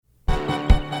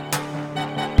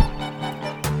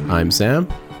I'm Sam.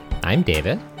 I'm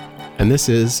David. And this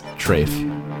is Trafe.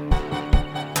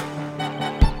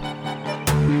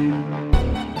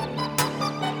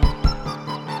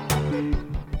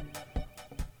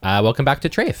 Welcome back to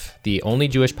Trafe, the only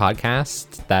Jewish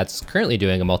podcast that's currently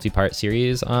doing a multi-part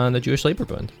series on the Jewish Labor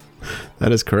Bund.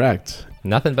 That is correct.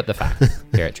 Nothing but the facts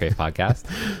here at Trafe Podcast.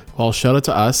 Well, shout out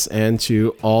to us and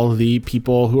to all the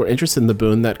people who are interested in the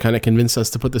Bund that kind of convinced us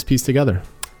to put this piece together.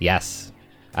 Yes.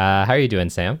 How are you doing,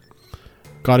 Sam?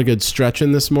 Got a good stretch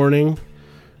in this morning.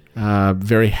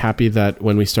 Very happy that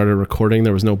when we started recording,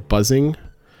 there was no buzzing.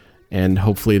 And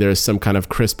hopefully there's some kind of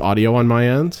crisp audio on my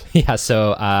end. Yeah,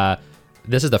 so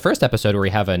this is the first episode where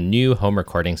we have a new home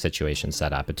recording situation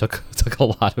set up. It took a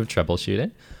lot of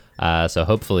troubleshooting. So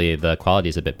hopefully the quality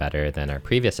is a bit better than our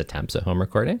previous attempts at home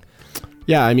recording.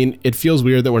 Yeah, I mean, it feels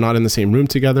weird that we're not in the same room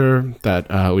together,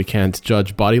 that we can't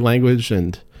judge body language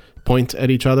and point at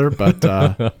each other, but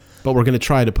we're going to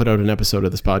try to put out an episode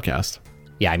of this podcast.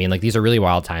 Yeah, I mean, like, these are really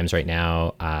wild times right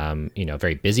now.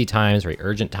 Very busy times, very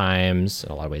urgent times,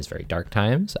 in a lot of ways, very dark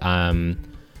times.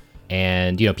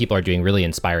 And, people are doing really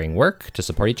inspiring work to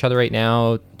support each other right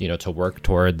now, to work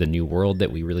toward the new world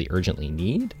that we really urgently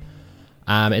need.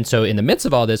 And so in the midst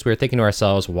of all this, we were thinking to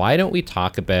ourselves, why don't we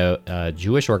talk about a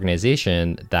Jewish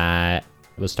organization that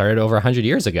was started over 100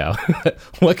 years ago?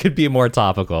 What could be more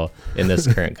topical in this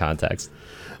current context?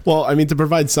 Well, I mean, to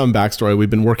provide some backstory, we've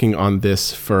been working on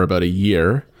this for about a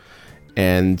year,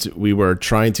 and we were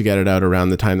trying to get it out around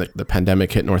the time that the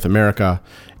pandemic hit North America.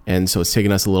 And so it's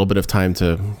taken us a little bit of time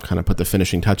to kind of put the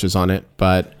finishing touches on it.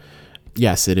 But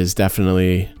yes, it is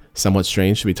definitely somewhat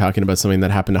strange to be talking about something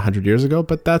that happened 100 years ago,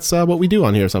 but that's what we do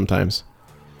on here sometimes.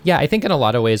 Yeah, I think in a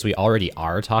lot of ways we already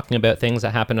are talking about things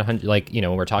that happened 100,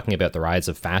 when we're talking about the rise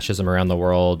of fascism around the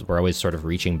world, we're always sort of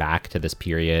reaching back to this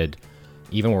period.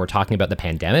 Even when we're talking about the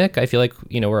pandemic, I feel like,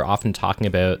 we're often talking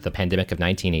about the pandemic of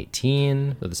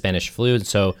 1918, the Spanish flu. And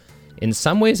so in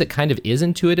some ways it kind of is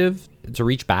intuitive to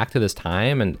reach back to this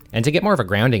time and to get more of a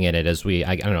grounding in it as we,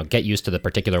 get used to the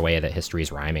particular way that history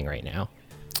is rhyming right now.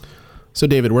 So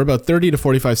David, we're about 30 to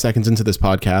 45 seconds into this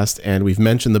podcast, and we've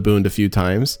mentioned the Bund a few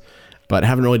times, but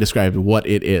haven't really described what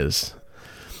it is.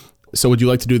 So would you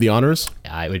like to do the honors?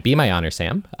 It would be my honor,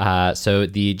 Sam. So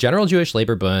the General Jewish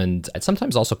Labor Bund, it's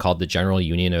sometimes also called the General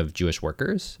Union of Jewish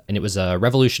Workers, and it was a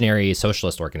revolutionary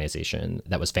socialist organization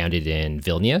that was founded in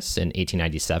Vilnius in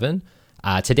 1897.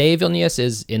 Today, Vilnius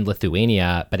is in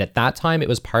Lithuania, but at that time it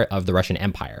was part of the Russian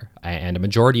Empire, and a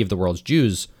majority of the world's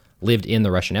Jews lived in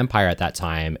the Russian Empire at that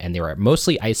time, and they were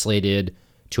mostly isolated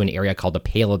to an area called the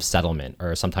Pale of Settlement,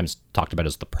 or sometimes talked about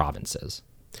as the provinces.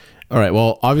 All right,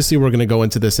 well, obviously we're going to go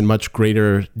into this in much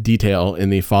greater detail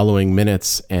in the following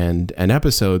minutes and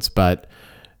episodes, but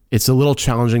it's a little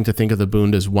challenging to think of the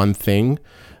Bund as one thing,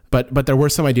 but there were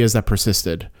some ideas that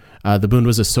persisted. The Bund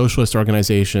was a socialist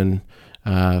organization.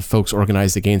 Folks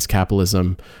organized against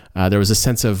capitalism. There was a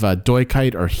sense of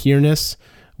Doigkeit or here-ness,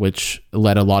 which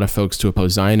led a lot of folks to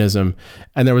oppose Zionism.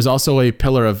 And there was also a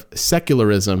pillar of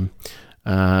secularism,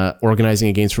 organizing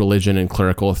against religion and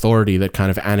clerical authority that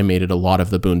kind of animated a lot of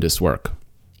the Bundist work.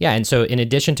 Yeah, and so in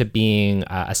addition to being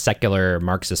a secular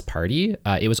Marxist party,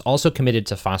 it was also committed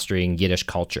to fostering Yiddish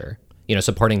culture,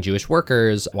 supporting Jewish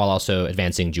workers while also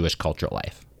advancing Jewish cultural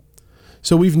life.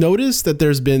 So we've noticed that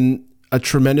there's been a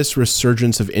tremendous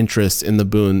resurgence of interest in the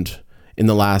Bund in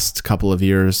the last couple of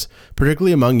years,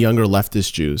 particularly among younger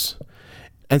leftist Jews.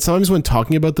 And sometimes when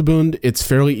talking about the Bund, it's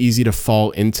fairly easy to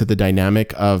fall into the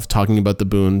dynamic of talking about the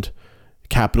Bund,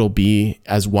 capital B,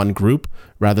 as one group,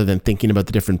 rather than thinking about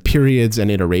the different periods and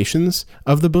iterations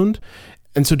of the Bund.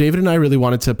 And so David and I really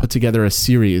wanted to put together a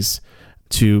series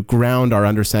to ground our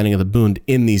understanding of the Bund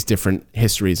in these different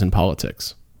histories and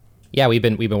politics. Yeah, we've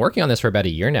been working on this for about a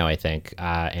year now, I think,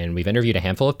 and we've interviewed a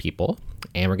handful of people,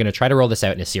 and we're going to try to roll this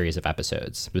out in a series of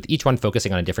episodes, with each one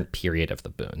focusing on a different period of the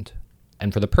Bund.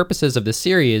 And for the purposes of this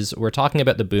series, we're talking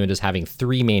about the Bund as having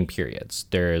three main periods.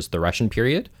 There's the Russian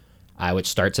period, which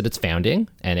starts at its founding,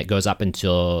 and it goes up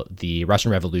until the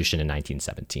Russian Revolution in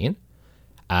 1917.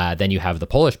 Then you have the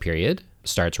Polish period,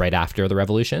 starts right after the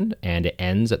revolution, and it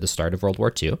ends at the start of World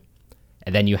War II.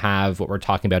 And then you have what we're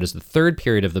talking about as the third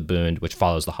period of the Bund, which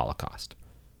follows the Holocaust.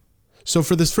 So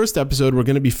for this first episode, we're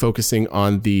going to be focusing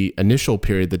on the initial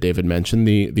period that David mentioned,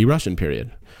 the Russian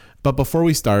period. But before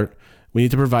we start, we need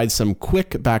to provide some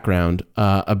quick background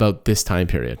about this time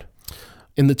period.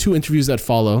 In the two interviews that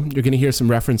follow, you're going to hear some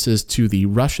references to the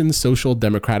Russian Social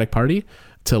Democratic Party,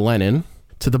 to Lenin,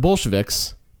 to the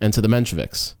Bolsheviks, and to the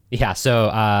Mensheviks. Yeah,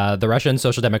 so the Russian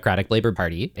Social Democratic Labor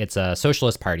Party, it's a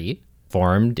socialist party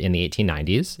formed in the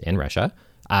 1890s in Russia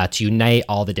to unite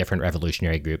all the different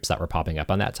revolutionary groups that were popping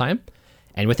up on that time.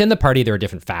 And within the party, there were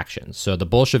different factions. So the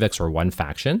Bolsheviks were one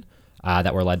faction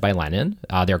that were led by Lenin.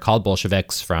 They're called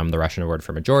Bolsheviks from the Russian word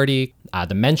for majority.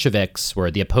 The Mensheviks were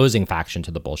the opposing faction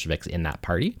to the Bolsheviks in that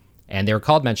party. And they were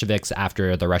called Mensheviks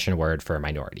after the Russian word for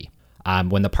minority.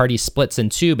 When the party splits in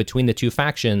two between the two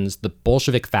factions, the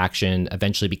Bolshevik faction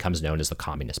eventually becomes known as the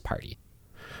Communist Party.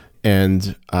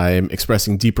 And I'm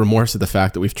expressing deep remorse at the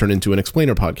fact that we've turned into an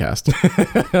explainer podcast.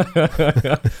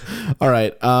 All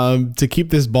right. To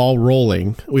keep this ball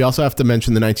rolling, we also have to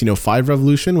mention the 1905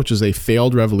 revolution, which is a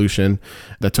failed revolution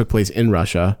that took place in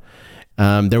Russia.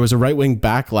 There was a right-wing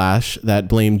backlash that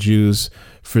blamed Jews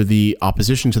for the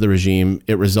opposition to the regime.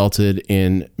 It resulted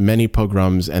in many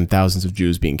pogroms and thousands of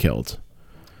Jews being killed.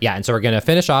 Yeah, and so we're going to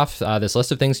finish off this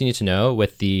list of things you need to know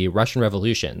with the Russian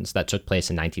revolutions that took place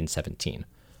in 1917.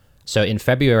 So in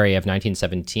February of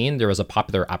 1917, there was a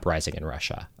popular uprising in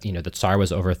Russia. The Tsar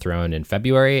was overthrown in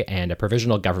February and a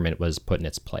provisional government was put in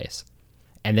its place.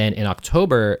 And then in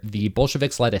October, the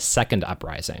Bolsheviks led a second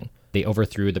uprising. They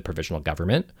overthrew the provisional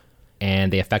government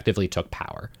and they effectively took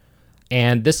power.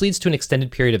 And this leads to an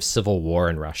extended period of civil war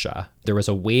in Russia. There was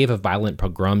a wave of violent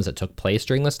pogroms that took place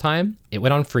during this time. It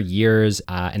went on for years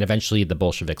and eventually the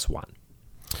Bolsheviks won.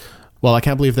 Well, I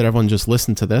can't believe that everyone just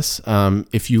listened to this.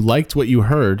 If you liked what you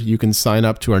heard, you can sign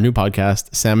up to our new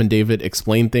podcast, Sam and David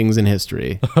Explain Things in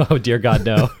History. Oh, dear God,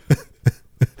 no.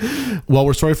 Well,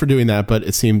 we're sorry for doing that, but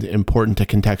it seemed important to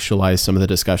contextualize some of the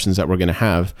discussions that we're going to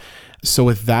have. So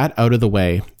with that out of the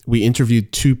way, we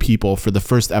interviewed two people for the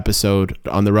first episode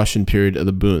on the Russian period of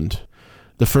the Bund.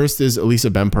 The first is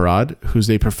Elisa Ben-Parad, who's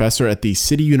a professor at the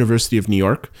City University of New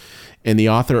York and the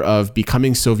author of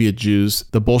Becoming Soviet Jews,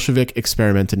 The Bolshevik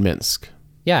Experiment in Minsk.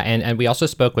 Yeah, and we also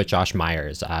spoke with Josh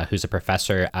Myers, who's a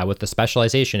professor with a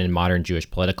specialization in modern Jewish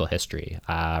political history.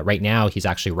 Right now, he's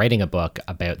actually writing a book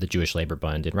about the Jewish labor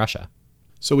bund in Russia.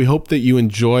 So we hope that you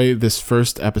enjoy this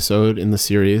first episode in the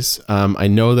series. I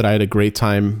know that I had a great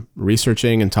time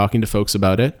researching and talking to folks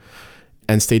about it.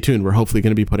 And stay tuned. We're hopefully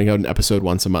going to be putting out an episode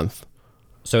once a month.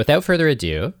 So without further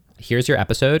ado, here's your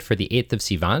episode for the 8th of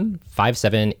Sivan,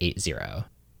 5780.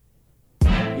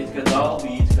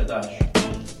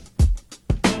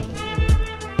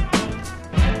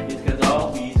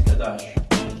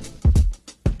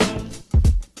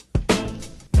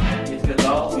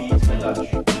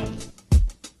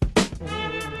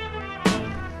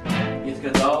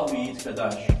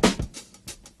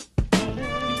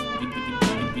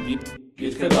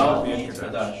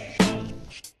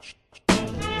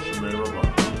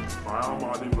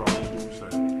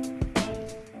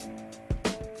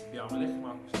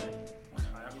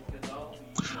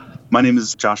 My name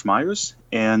is Josh Myers,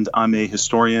 and I'm a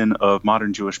historian of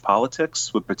modern Jewish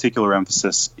politics with particular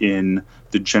emphasis in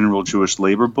the General Jewish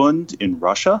Labor Bund in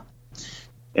Russia.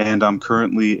 And I'm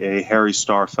currently a Harry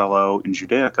Starr Fellow in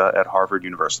Judaica at Harvard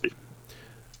University.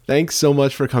 Thanks so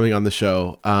much for coming on the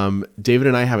show. David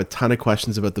and I have a ton of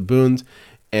questions about the Bund,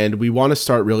 and we want to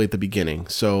start really at the beginning.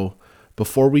 So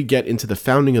before we get into the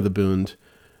founding of the Bund,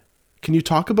 can you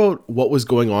talk about what was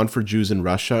going on for Jews in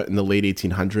Russia in the late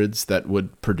 1800s that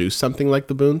would produce something like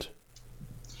the Bund?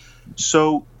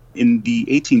 So in the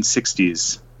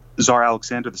 1860s, Tsar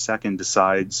Alexander II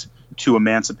decides to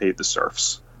emancipate the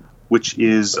serfs, which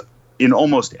is in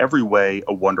almost every way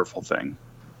a wonderful thing,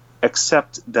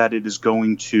 except that it is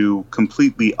going to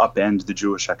completely upend the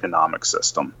Jewish economic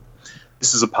system.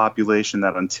 This is a population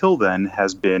that until then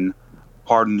has been,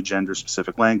 pardon the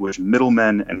gender-specific language,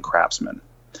 middlemen and craftsmen.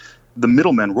 The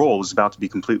middlemen role is about to be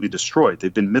completely destroyed.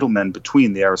 They've been middlemen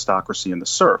between the aristocracy and the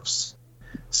serfs.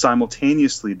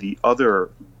 Simultaneously, the other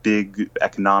big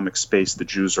economic space the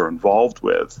Jews are involved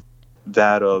with,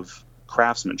 that of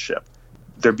craftsmanship,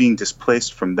 they're being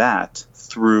displaced from that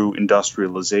through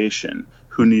industrialization.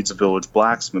 Who needs a village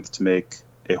blacksmith to make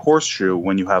a horseshoe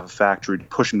when you have a factory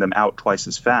pushing them out twice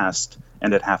as fast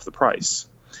and at half the price?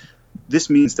 This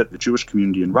means that the Jewish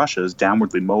community in Russia is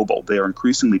downwardly mobile. They are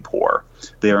increasingly poor.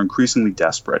 They are increasingly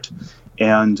desperate.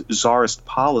 And Tsarist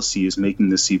policy is making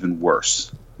this even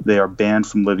worse. They are banned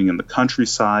from living in the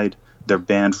countryside. They're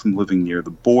banned from living near the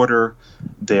border.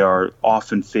 They are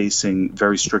often facing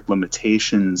very strict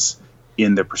limitations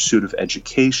in their pursuit of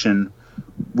education,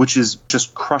 which is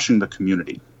just crushing the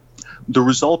community. The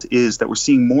result is that we're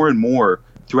seeing more and more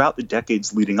throughout the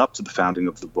decades leading up to the founding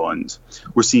of the Bund.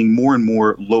 We're seeing more and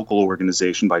more local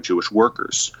organization by Jewish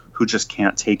workers who just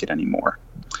can't take it anymore.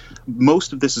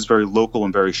 Most of this is very local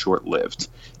and very short-lived.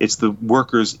 It's the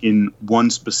workers in one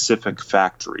specific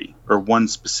factory or one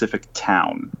specific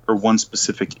town or one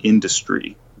specific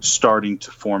industry starting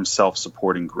to form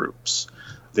self-supporting groups.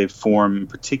 They form in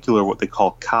particular what they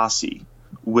call Kasi,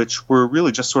 which were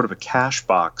really just sort of a cash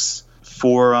box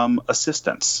for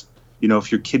assistance.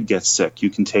 If your kid gets sick, you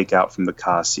can take out from the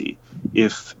Kasi.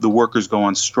 If the workers go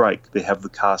on strike, they have the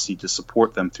Kasi to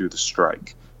support them through the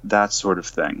strike. That sort of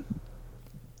thing.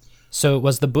 So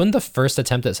was the Bund the first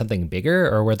attempt at something bigger,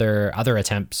 or were there other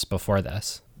attempts before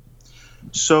this?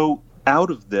 So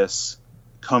out of this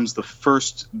comes the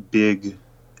first big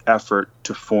effort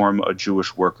to form a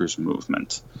Jewish workers'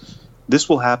 movement. This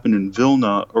will happen in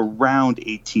Vilna around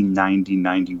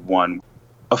 1890-91.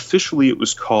 Officially, it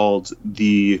was called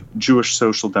the Jewish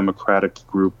Social Democratic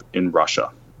Group in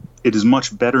Russia. It is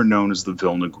much better known as the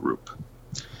Vilna Group.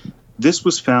 This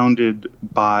was founded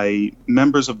by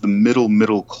members of the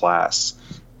middle class,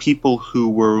 people who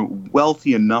were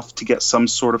wealthy enough to get some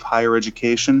sort of higher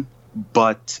education,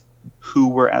 but who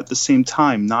were at the same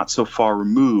time not so far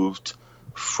removed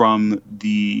from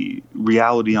the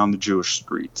reality on the Jewish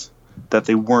street, that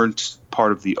they weren't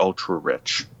part of the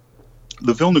ultra-rich.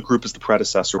 The Vilna Group is the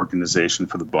predecessor organization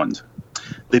for the Bund.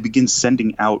 They begin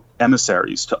sending out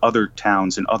emissaries to other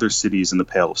towns and other cities in the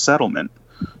Pale of Settlement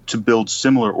to build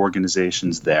similar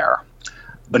organizations there.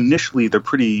 Initially, they're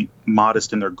pretty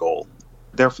modest in their goal.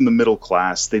 They're from the middle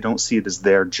class. They don't see it as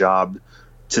their job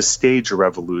to stage a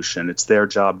revolution. It's their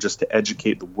job just to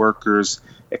educate the workers,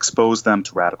 expose them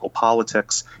to radical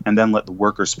politics, and then let the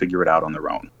workers figure it out on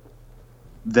their own.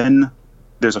 Then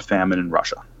there's a famine in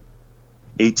Russia.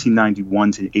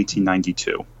 1891 to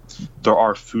 1892. There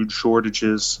are food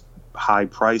shortages, high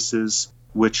prices,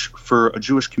 which for a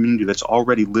Jewish community that's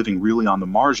already living really on the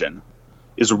margin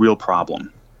is a real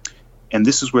problem. And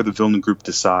this is where the Vilna Group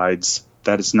decides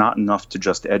that it's not enough to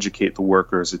just educate the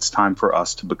workers. It's time for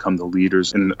us to become the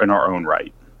leaders in our own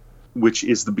right, which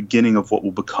is the beginning of what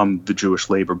will become the Jewish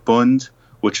Labor Bund,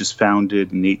 which is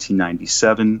founded in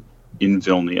 1897 in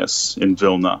Vilnius, in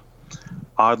Vilna.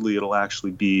 Oddly, it'll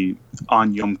actually be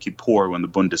on Yom Kippur when the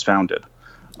Bund is founded,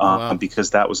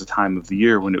 because that was a time of the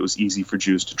year when it was easy for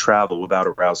Jews to travel without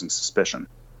arousing suspicion.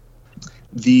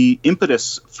 The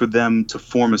impetus for them to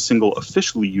form a single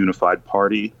officially unified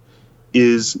party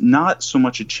is not so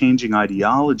much a changing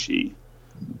ideology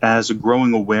as a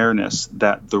growing awareness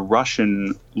that the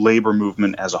Russian labor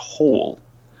movement as a whole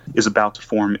is about to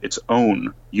form its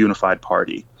own unified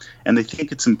party. And they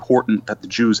think it's important that the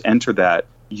Jews enter that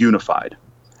unified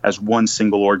as one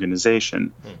single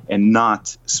organization and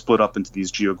not split up into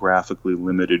these geographically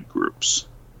limited groups.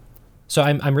 So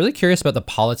I'm really curious about the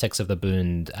politics of the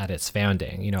Bund at its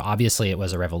founding. Obviously it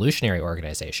was a revolutionary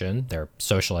organization. They're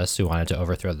socialists who wanted to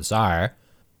overthrow the Tsar.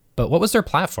 But what was their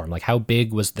platform? Like, how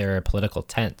big was their political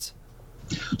tent?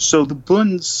 So the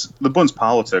Bund's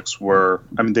politics were,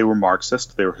 they were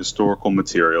Marxist. They were historical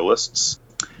materialists.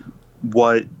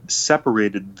 What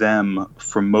separated them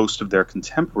from most of their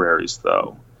contemporaries,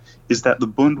 though, is that the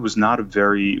Bund was not a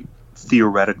very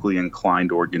theoretically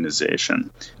inclined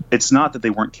organization. It's not that they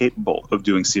weren't capable of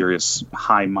doing serious,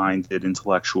 high-minded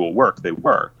intellectual work. They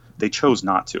were. They chose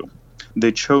not to.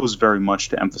 They chose very much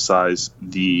to emphasize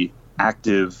the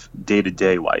active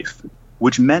day-to-day life,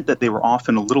 which meant that they were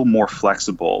often a little more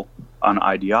flexible on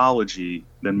ideology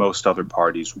than most other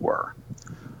parties were.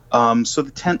 So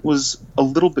the tent was a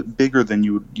little bit bigger than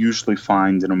you would usually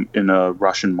find in a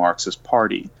Russian Marxist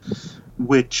party,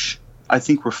 which I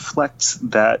think reflects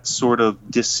that sort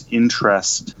of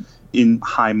disinterest in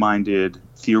high-minded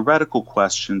theoretical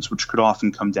questions, which could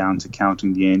often come down to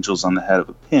counting the angels on the head of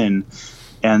a pin,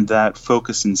 and that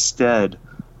focus instead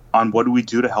on what do we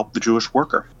do to help the Jewish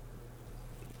worker.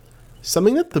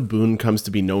 Something that the Bund comes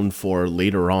to be known for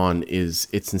later on is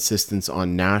its insistence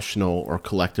on national or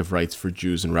collective rights for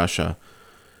Jews in Russia.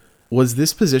 Was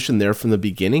this position there from the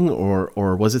beginning,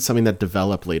 or was it something that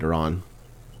developed later on?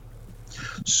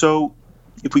 So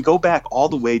if we go back all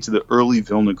the way to the early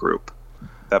Vilna Group,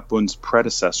 that Bund's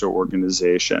predecessor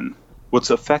organization,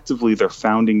 what's effectively their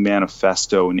founding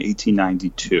manifesto in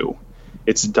 1892,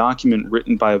 it's a document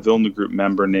written by a Vilna Group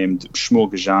member named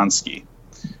Shmuel Gajansky,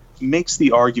 makes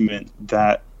the argument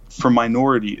that for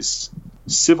minorities,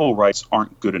 civil rights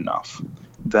aren't good enough,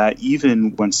 that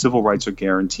even when civil rights are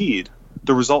guaranteed,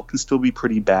 the result can still be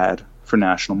pretty bad for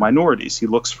national minorities. He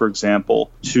looks, for example,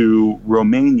 to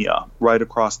Romania, right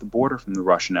across the border from the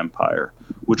Russian Empire,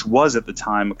 which was at the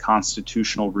time a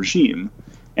constitutional regime,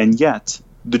 and yet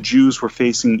the Jews were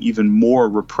facing even more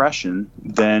repression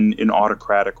than in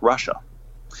autocratic Russia.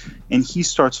 And he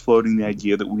starts floating the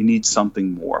idea that we need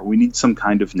something more. We need some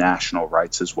kind of national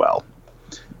rights as well.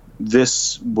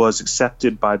 This was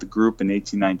accepted by the group in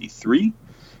 1893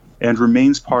 and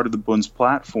remains part of the Bund's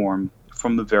platform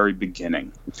from the very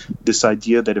beginning. This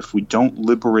idea that if we don't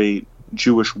liberate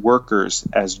Jewish workers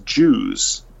as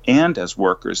Jews and as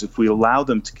workers, if we allow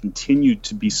them to continue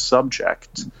to be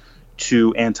subject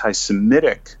to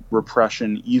anti-Semitic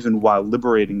repression, even while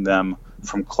liberating them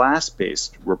from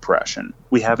class-based repression.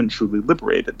 We haven't truly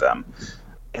liberated them.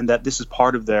 And that this is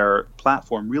part of their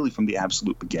platform really from the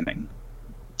absolute beginning.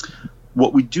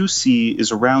 What we do see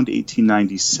is around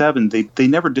 1897, they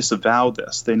never disavow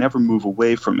this. They never move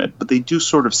away from it, but they do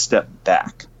sort of step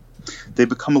back. They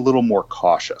become a little more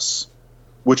cautious,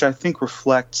 which I think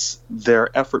reflects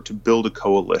their effort to build a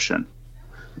coalition.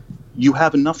 You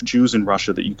have enough Jews in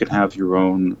Russia that you can have your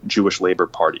own Jewish Labor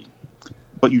Party,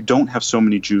 but you don't have so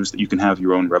many Jews that you can have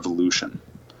your own revolution.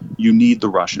 You need the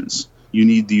Russians, you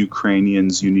need the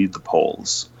Ukrainians, you need the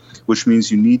Poles, which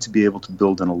means you need to be able to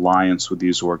build an alliance with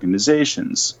these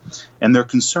organizations. And they're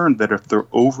concerned that if they're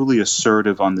overly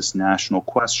assertive on this national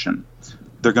question,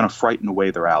 they're going to frighten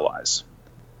away their allies.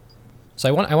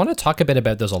 So I want to talk a bit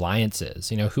about those alliances.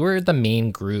 Who are the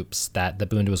main groups that the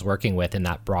Bund was working with in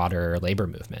that broader labor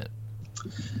movement?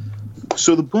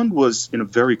 So the Bund was in a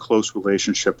very close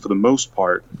relationship, for the most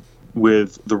part,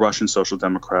 with the Russian Social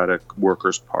Democratic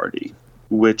Workers' Party,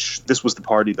 which this was the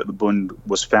party that the Bund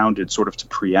was founded sort of to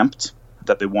preempt,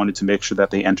 that they wanted to make sure that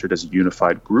they entered as a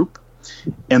unified group.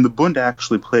 And the Bund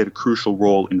actually played a crucial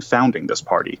role in founding this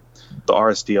party. The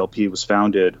RSDLP was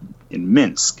founded in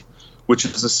Minsk, which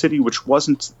is a city which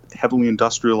wasn't heavily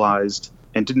industrialized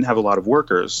and didn't have a lot of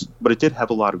workers, but it did have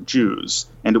a lot of Jews.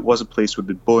 And it was a place where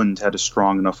the Bund had a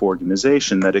strong enough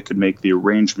organization that it could make the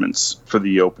arrangements for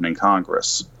the opening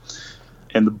Congress.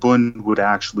 And the Bund would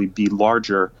actually be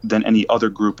larger than any other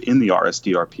group in the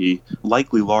RSDRP,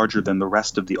 likely larger than the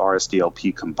rest of the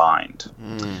RSDLP combined.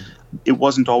 It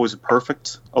wasn't always a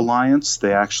perfect alliance.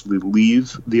 They actually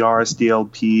leave the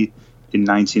RSDLP in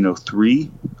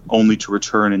 1903, only to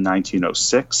return in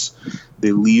 1906.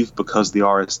 They leave because the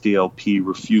RSDLP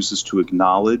refuses to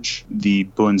acknowledge the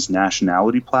Bund's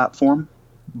nationality platform.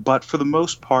 But for the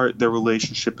most part, their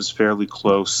relationship is fairly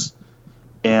close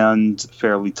and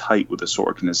fairly tight with this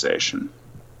organization.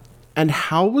 And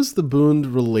how was the Bund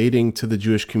relating to the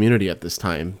Jewish community at this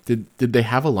time? Did they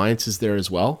have alliances there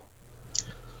as well?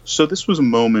 So this was a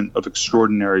moment of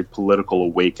extraordinary political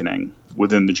awakening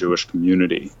within the Jewish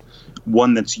community,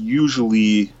 one that's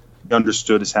usually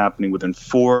understood as happening within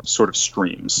four sort of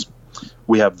streams.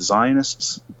 We have the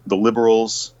Zionists, the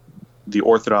liberals, the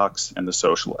Orthodox, and the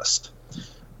socialist.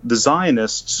 The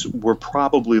Zionists were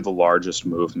probably the largest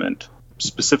movement,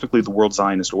 specifically the World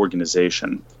Zionist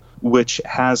Organization, which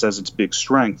has as its big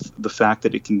strength the fact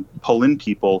that it can pull in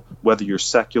people, whether you're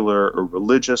secular or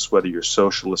religious, whether you're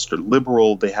socialist or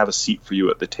liberal, they have a seat for you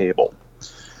at the table.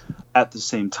 At the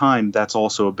same time, that's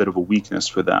also a bit of a weakness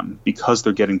for them, because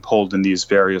they're getting pulled in these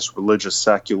various religious,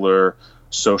 secular,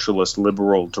 socialist,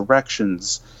 liberal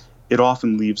directions. It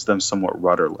often leaves them somewhat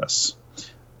rudderless.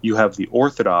 You have the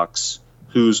Orthodox,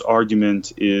 whose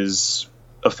argument is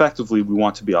effectively, we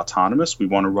want to be autonomous, we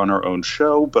want to run our own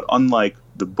show, but unlike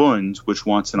the Bund, which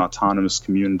wants an autonomous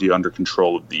community under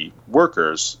control of the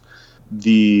workers,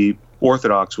 the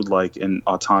Orthodox would like an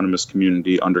autonomous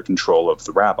community under control of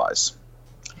the rabbis.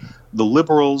 The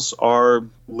liberals are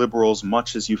liberals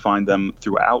much as you find them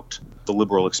throughout the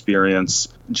liberal experience,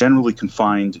 generally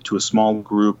confined to a small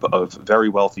group of very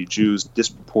wealthy Jews,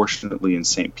 disproportionately in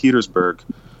St. Petersburg,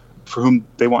 for whom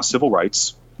they want civil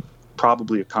rights,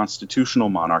 probably a constitutional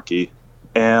monarchy,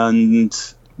 and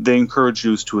they encourage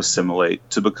Jews to assimilate,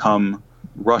 to become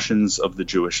Russians of the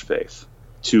Jewish faith,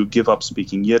 to give up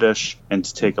speaking Yiddish and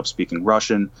to take up speaking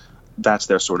Russian. That's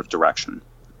their sort of direction.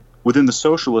 Within the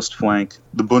socialist flank,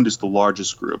 the Bund is the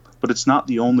largest group, but it's not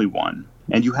the only one.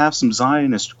 And you have some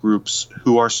Zionist groups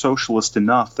who are socialist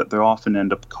enough that they often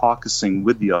end up caucusing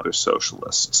with the other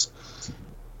socialists.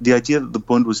 The idea that the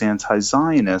Bund was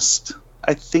anti-Zionist,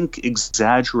 I think,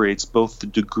 exaggerates both the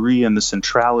degree and the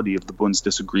centrality of the Bund's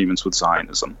disagreements with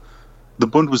Zionism. The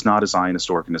Bund was not a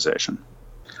Zionist organization,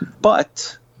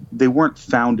 but they weren't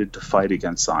founded to fight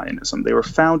against Zionism. They were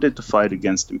founded to fight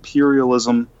against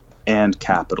imperialism and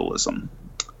capitalism.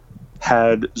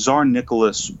 Had Tsar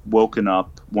Nicholas woken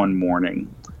up one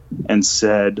morning and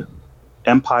said,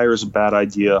 empire is a bad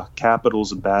idea, capital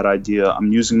is a bad idea,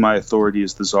 I'm using my authority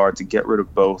as the Tsar to get rid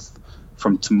of both,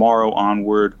 from tomorrow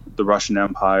onward, the Russian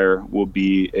Empire will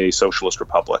be a socialist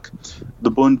republic,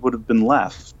 the Bund would have been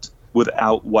left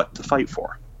without what to fight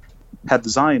for. Had the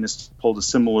Zionists pulled a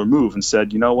similar move and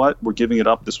said, you know what, we're giving it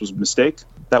up, this was a mistake,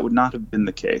 that would not have been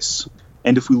the case.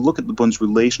 And if we look at the Bund's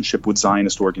relationship with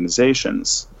Zionist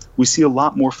organizations, we see a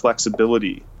lot more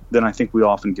flexibility than I think we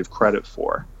often give credit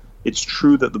for. It's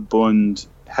true that the Bund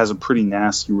has a pretty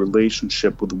nasty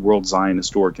relationship with the World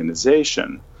Zionist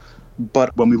Organization,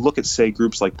 but when we look at, say,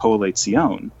 groups like Poale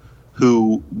Zion,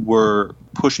 who were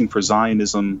pushing for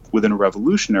Zionism within a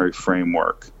revolutionary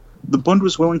framework, the Bund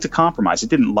was willing to compromise. It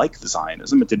didn't like the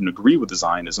Zionism, it didn't agree with the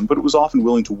Zionism, but it was often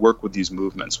willing to work with these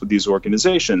movements, with these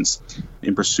organizations,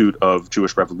 in pursuit of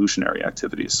Jewish revolutionary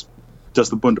activities. Does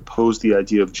the Bund oppose the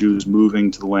idea of Jews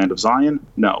moving to the land of Zion?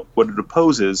 No. What it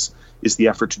opposes is the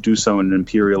effort to do so in an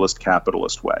imperialist,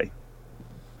 capitalist way.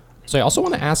 So I also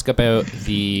want to ask about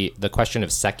the question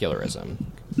of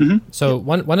secularism. Mm-hmm. So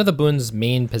one of the Bund's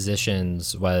main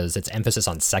positions was its emphasis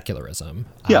on secularism.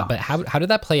 Yeah. But how did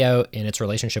that play out in its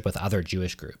relationship with other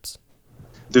Jewish groups?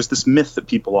 There's this myth that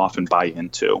people often buy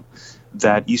into,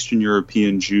 that Eastern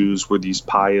European Jews were these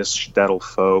pious shtetl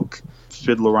folk,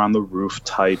 fiddler on the roof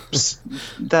types.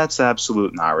 That's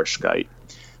absolute narishkeit.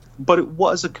 But it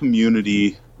was a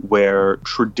community where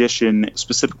tradition,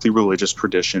 specifically religious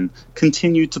tradition,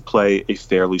 continued to play a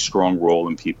fairly strong role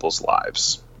in people's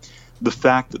lives. The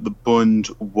fact that the Bund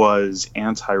was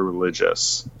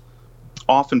anti-religious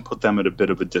often put them at a bit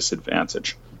of a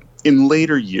disadvantage. In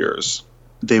later years,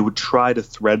 they would try to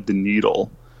thread the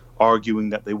needle,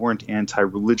 arguing that they weren't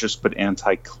anti-religious but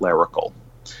anti-clerical,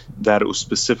 that it was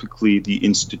specifically the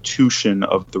institution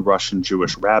of the Russian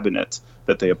Jewish rabbinate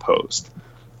that they opposed.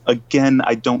 Again,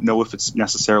 I don't know if it's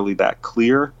necessarily that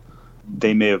clear.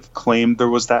 They may have claimed there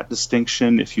was that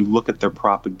distinction. If you look at their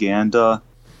propaganda,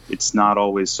 it's not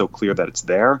always so clear that it's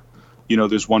there. You know,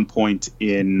 there's one point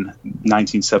in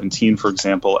 1917, for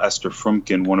example, Esther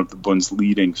Frumkin, one of the Bund's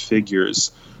leading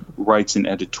figures, writes an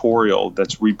editorial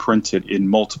that's reprinted in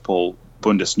multiple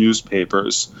Bundist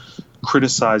newspapers,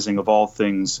 criticizing, of all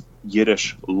things,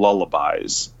 Yiddish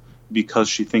lullabies, because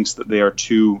she thinks that they are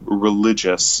too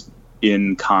religious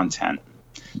in content.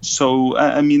 So,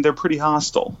 I mean, they're pretty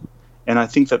hostile. And I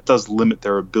think that does limit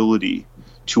their ability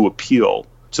to appeal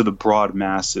to the broad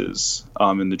masses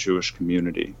in the Jewish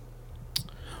community.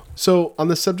 So, on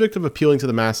the subject of appealing to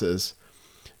the masses,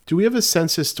 do we have a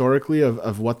sense historically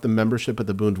of what the membership at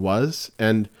the Bund was?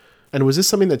 And was this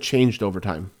something that changed over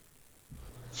time?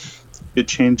 It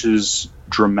changes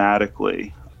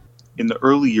dramatically. In the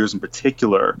early years in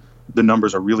particular, the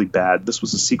numbers are really bad. This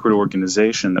was a secret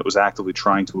organization that was actively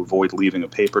trying to avoid leaving a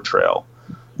paper trail.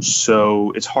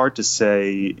 So it's hard to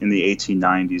say in the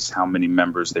 1890s how many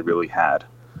members they really had.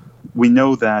 We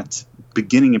know that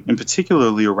beginning, in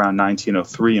particularly around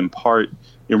 1903, in part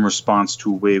in response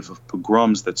to a wave of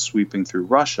pogroms that's sweeping through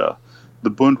Russia, the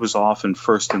Bund was often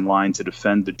first in line to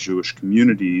defend the Jewish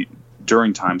community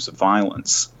during times of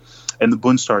violence. And the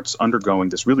Bund starts undergoing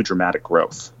this really dramatic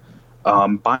growth.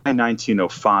 By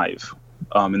 1905,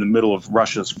 in the middle of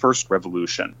Russia's first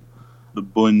revolution, the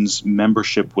Bund's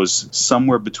membership was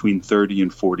somewhere between 30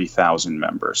 and 40,000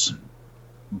 members.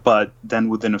 But then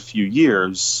within a few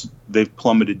years, they've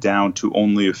plummeted down to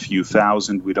only a few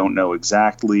thousand. We don't know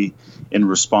exactly, in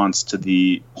response to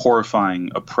the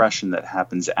horrifying oppression that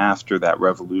happens after that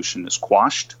revolution is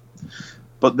quashed.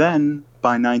 But then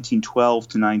by 1912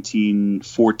 to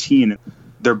 1914,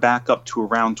 they're back up to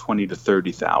around 20 to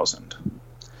 30,000.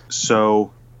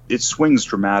 So it swings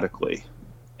dramatically.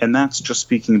 And that's just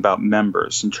speaking about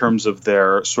members. In terms of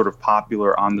their sort of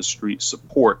popular on-the-street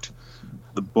support,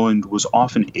 the Bund was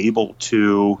often able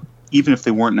to, even if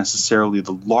they weren't necessarily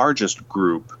the largest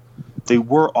group, they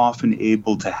were often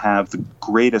able to have the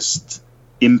greatest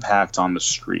impact on the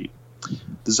street.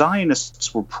 The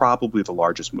Zionists were probably the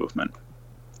largest movement.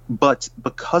 But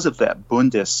because of that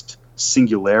Bundist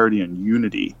singularity and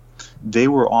unity, they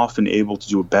were often able to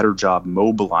do a better job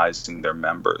mobilizing their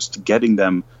members, to getting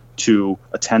them to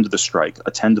attend to the strike,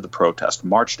 attend to the protest,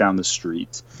 march down the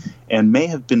street, and may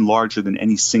have been larger than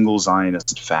any single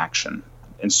Zionist faction,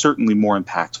 and certainly more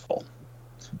impactful.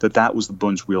 That was the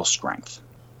Bund's real strength.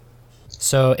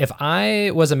 So if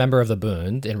I was a member of the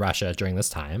Bund in Russia during this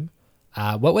time,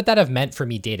 what would that have meant for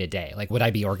me day to day? Like, would I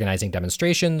be organizing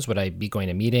demonstrations? Would I be going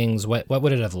to meetings? What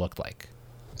would it have looked like?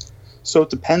 So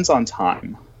it depends on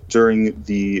time. During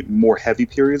the more heavy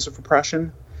periods of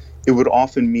repression, it would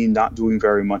often mean not doing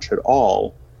very much at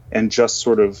all and just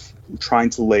sort of trying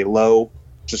to lay low,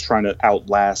 just trying to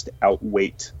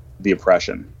outweight the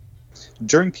oppression.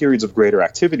 During periods of greater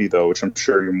activity, though, which I'm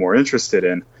sure you're more interested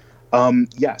in,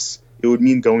 yes, it would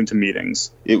mean going to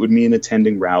meetings. It would mean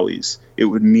attending rallies. It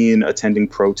would mean attending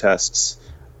protests.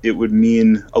 It would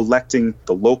mean electing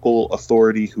the local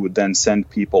authority who would then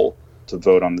send people to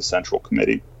vote on the Central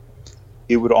Committee.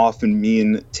 It would often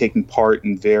mean taking part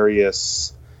in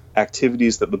various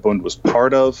activities that the Bund was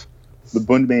part of. The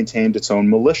Bund maintained its own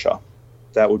militia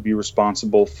that would be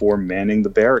responsible for manning the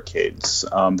barricades.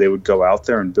 They would go out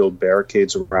there and build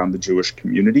barricades around the Jewish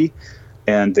community,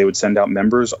 and they would send out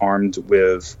members armed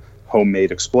with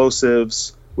homemade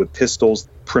explosives, with pistols,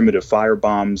 primitive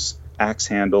firebombs, axe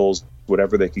handles,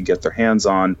 whatever they could get their hands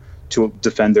on to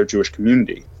defend their Jewish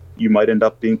community. You might end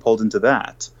up being pulled into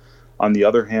that. On the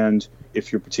other hand,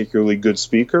 if you're a particularly good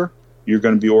speaker, you're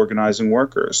going to be organizing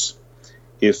workers.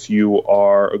 If you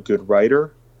are a good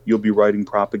writer, you'll be writing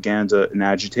propaganda and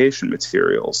agitation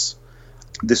materials.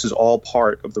 This is all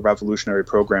part of the revolutionary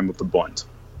program of the Bund.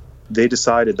 They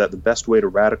decided that the best way to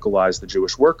radicalize the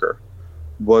Jewish worker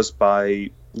was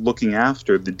by looking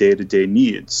after the day-to-day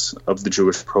needs of the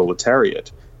Jewish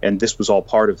proletariat. And this was all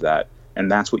part of that.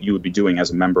 And that's what you would be doing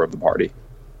as a member of the party.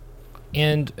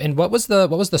 And what was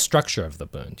the structure of the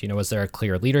Bund? Was there a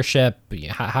clear leadership?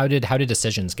 How did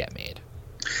decisions get made?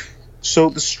 So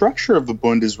the structure of the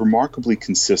Bund is remarkably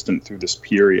consistent through this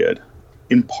period,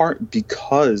 in part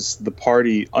because the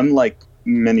party, unlike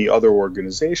many other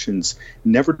organizations,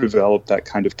 never developed that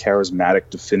kind of charismatic,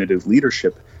 definitive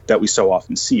leadership that we so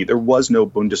often see. There was no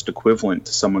Bundist equivalent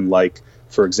to someone like,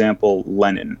 for example,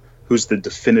 Lenin, who's the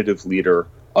definitive leader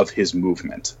of his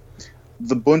movement.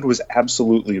 The Bund was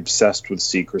absolutely obsessed with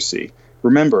secrecy.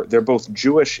 Remember, they're both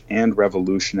Jewish and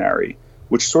revolutionary,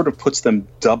 which sort of puts them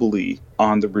doubly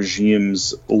on the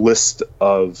regime's list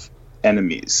of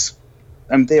enemies.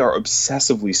 And they are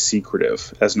obsessively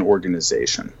secretive as an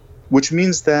organization, which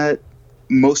means that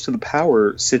most of the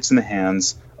power sits in the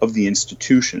hands of the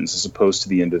institutions as opposed to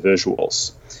the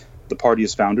individuals. The party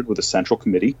is founded with a central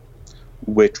committee,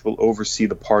 which will oversee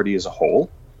the party as a whole.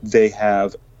 They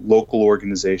have local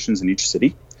organizations in each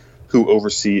city who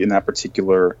oversee in that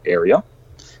particular area.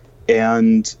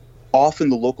 And often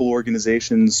the local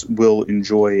organizations will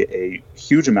enjoy a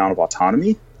huge amount of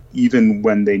autonomy. Even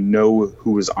when they know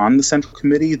who is on the central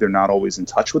committee, they're not always in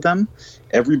touch with them.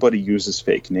 Everybody uses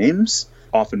fake names,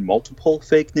 often multiple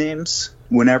fake names.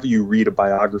 Whenever you read a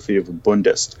biography of a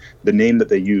Bundist, the name that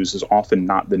they use is often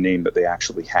not the name that they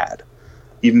actually had.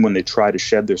 Even when they try to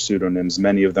shed their pseudonyms,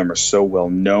 many of them are so well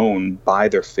known by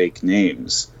their fake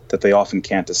names that they often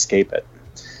can't escape it.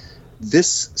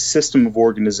 This system of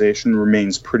organization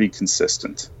remains pretty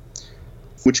consistent,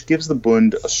 which gives the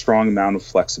Bund a strong amount of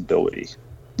flexibility.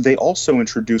 They also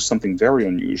introduce something very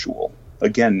unusual,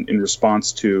 again, in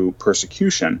response to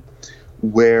persecution,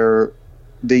 where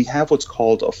they have what's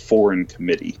called a foreign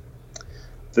committee.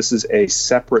 This is a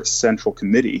separate central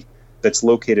committee that's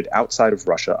located outside of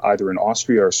Russia, either in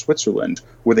Austria or Switzerland,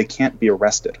 where they can't be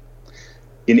arrested.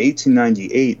 In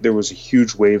 1898, there was a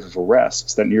huge wave of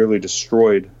arrests that nearly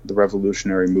destroyed the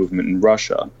revolutionary movement in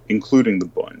Russia, including the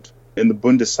Bund. And the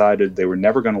Bund decided they were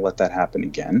never going to let that happen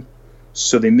again.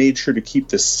 So they made sure to keep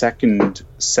this second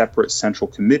separate central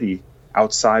committee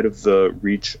outside of the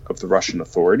reach of the Russian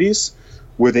authorities,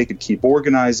 where they could keep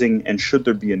organizing, and should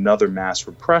there be another mass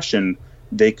repression,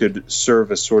 they could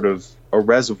serve as sort of a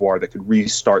reservoir that could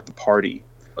restart the party,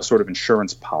 a sort of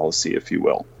insurance policy, if you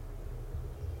will.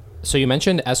 So you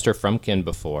mentioned Esther Frumkin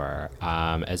before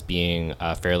as being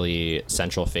a fairly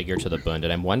central figure to the Bund,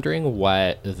 and I'm wondering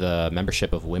what the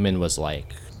membership of women was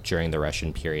like during the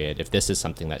Russian period, if this is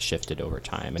something that shifted over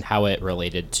time, and how it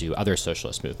related to other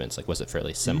socialist movements. Like, was it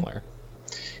fairly similar?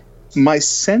 My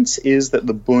sense is that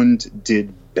the Bund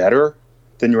did better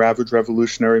than your average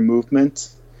revolutionary movement.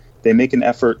 They make an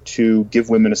effort to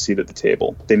give women a seat at the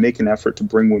table. They make an effort to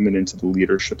bring women into the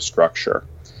leadership structure.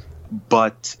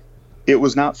 But it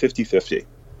was not 50-50.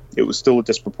 It was still a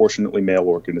disproportionately male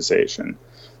organization.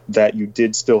 That you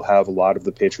did still have a lot of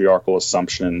the patriarchal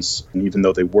assumptions, and even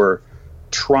though they were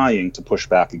trying to push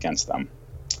back against them.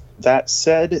 That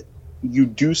said, you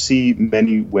do see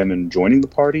many women joining the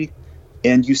party,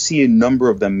 and you see a number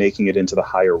of them making it into the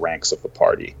higher ranks of the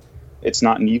party. It's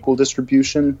not an equal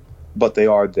distribution, but they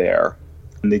are there,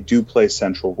 and they do play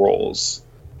central roles.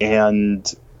 And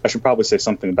I should probably say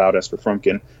something about Esther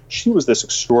Frumkin. She was this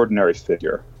extraordinary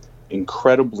figure,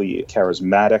 incredibly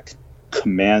charismatic,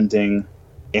 commanding,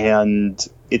 and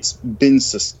it's been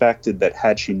suspected that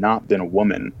had she not been a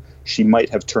woman, she might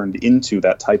have turned into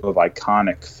that type of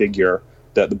iconic figure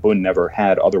that the Bund never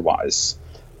had otherwise.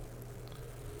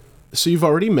 So you've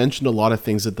already mentioned a lot of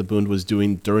things that the Bund was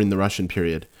doing during the Russian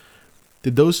period.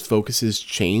 Did those focuses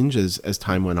change as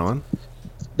time went on?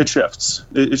 It shifts.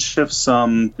 It shifts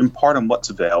in part on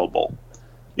what's available.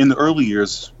 In the early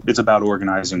years, it's about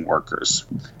organizing workers.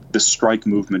 The strike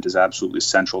movement is absolutely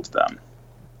central to them.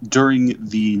 During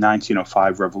the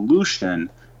 1905 revolution,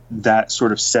 that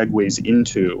sort of segues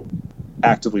into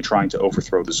actively trying to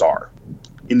overthrow the Tsar.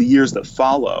 In the years that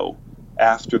follow,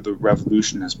 after the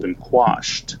revolution has been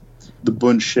quashed, the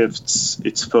Bund shifts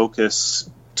its focus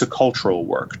to cultural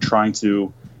work, trying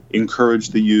to encourage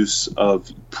the use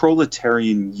of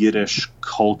proletarian Yiddish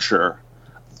culture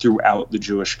throughout the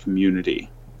Jewish community.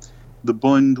 The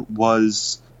Bund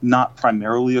was not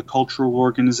primarily a cultural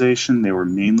organization. They were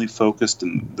mainly focused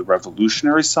in the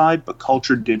revolutionary side, but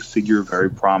culture did figure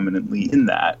very prominently in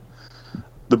that.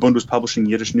 The Bund was publishing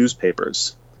Yiddish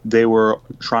newspapers. They were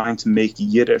trying to make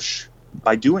Yiddish,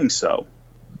 by doing so,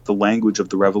 the language of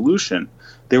the revolution.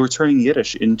 They were turning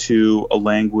Yiddish into a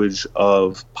language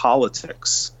of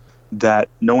politics that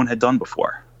no one had done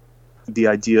before. The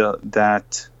idea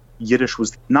that Yiddish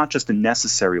was not just a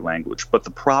necessary language, but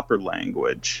the proper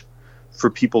language for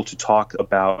people to talk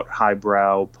about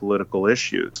highbrow political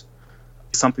issues,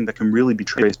 something that can really be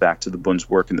traced back to the Bund's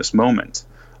work in this moment.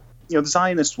 The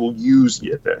Zionists will use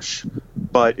Yiddish,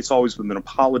 but it's always with an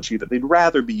apology that they'd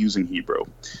rather be using Hebrew.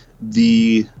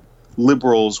 The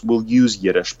liberals will use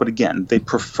Yiddish, but again, they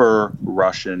prefer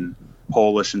Russian,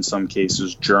 Polish in some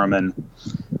cases, German.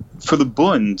 For the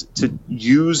Bund to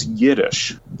use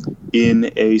Yiddish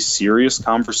in a serious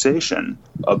conversation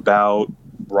about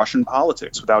Russian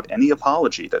politics without any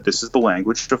apology that this is the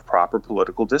language of proper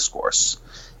political discourse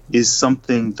is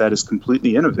something that is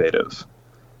completely innovative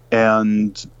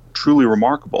and truly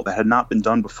remarkable that had not been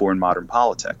done before in modern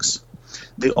politics.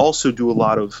 They also do a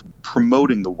lot of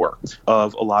promoting the work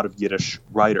of a lot of Yiddish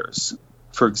writers.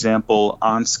 For example,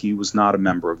 Ansky was not a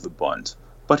member of the Bund,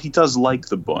 but he does like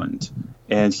the Bund,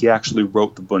 and he actually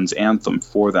wrote the Bund's anthem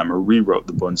for them, or rewrote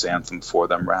the Bund's anthem for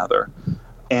them, rather.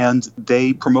 And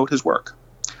they promote his work.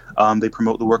 They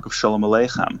promote the work of Shalom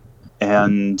Aleichem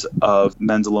and of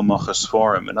Mendele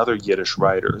Mochesforim and other Yiddish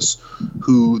writers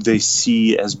who they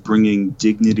see as bringing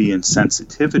dignity and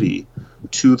sensitivity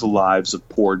to the lives of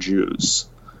poor Jews.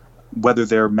 Whether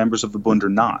they're members of the Bund or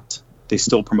not, they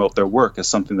still promote their work as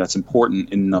something that's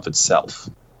important in and of itself.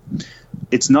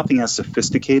 It's nothing as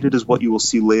sophisticated as what you will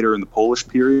see later in the Polish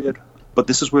period, but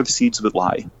this is where the seeds of it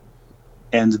lie.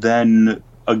 And then,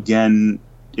 again,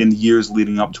 in the years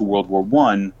leading up to World War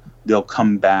I, they'll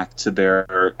come back to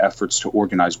their efforts to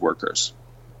organize workers.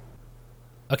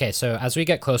 Okay, so as we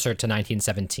get closer to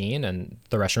 1917 and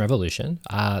the Russian Revolution,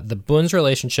 the Bund's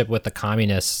relationship with the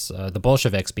communists, the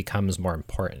Bolsheviks, becomes more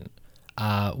important.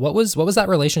 What was that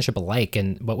relationship like,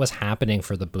 and what was happening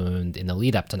for the Bund in the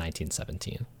lead up to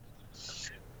 1917?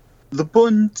 The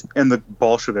Bund and the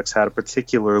Bolsheviks had a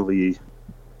particularly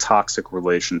toxic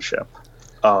relationship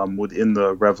within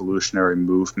the revolutionary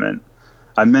movement.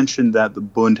 I mentioned that the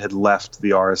Bund had left the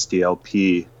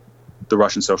RSDLP, the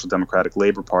Russian Social Democratic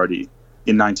Labor Party,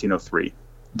 in 1903.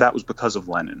 That was because of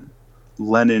Lenin.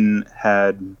 Lenin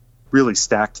had really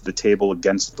stacked the table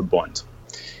against the Bund,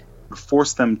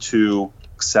 forced them to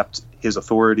accept his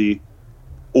authority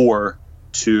or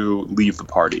to leave the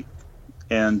party.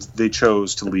 And they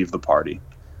chose to leave the party.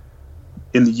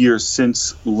 In the years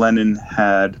since, Lenin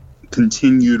had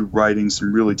continued writing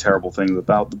some really terrible things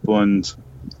about the Bund.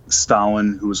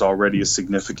 Stalin, who was already a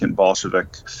significant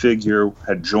Bolshevik figure,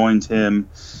 had joined him.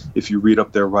 If you read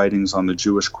up their writings on the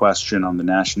Jewish question, on the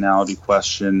nationality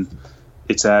question,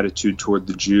 its attitude toward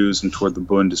the Jews and toward the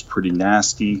Bund is pretty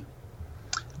nasty.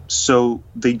 So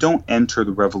they don't enter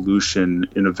the revolution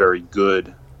in a very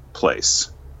good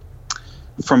place.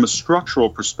 From a structural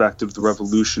perspective, the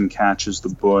revolution catches the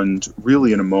Bund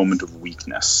really in a moment of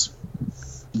weakness.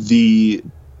 The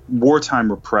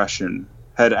wartime repression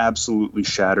had absolutely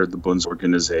shattered the Bund's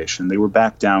organization. They were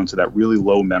back down to that really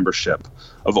low membership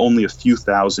of only a few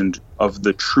thousand of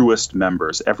the truest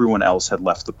members. Everyone else had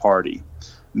left the party.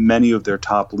 Many of their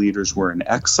top leaders were in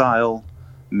exile.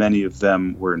 Many of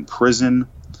them were in prison.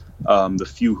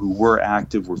 The few who were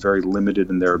active were very limited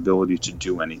in their ability to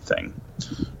do anything.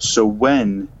 So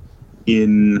when,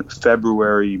 in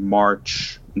February,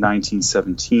 March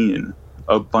 1917,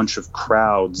 a bunch of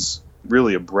crowds,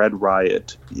 really a bread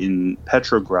riot in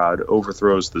Petrograd,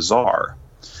 overthrows the Tsar,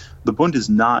 the Bund is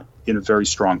not in a very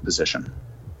strong position.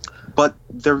 But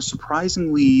they're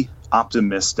surprisingly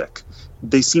optimistic.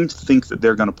 They seem to think that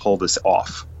they're going to pull this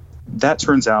off. That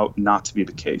turns out not to be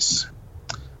the case.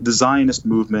 The Zionist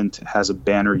movement has a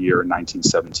banner year in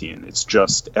 1917. It's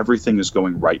just everything is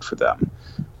going right for them.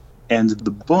 And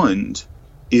the Bund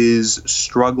is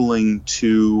struggling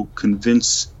to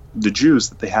convince the Jews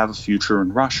that they have a future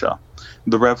in Russia.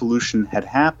 The revolution had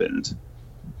happened,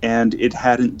 and it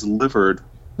hadn't delivered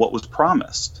what was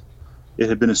promised. It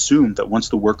had been assumed that once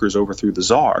the workers overthrew the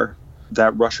Tsar,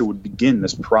 that Russia would begin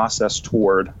this process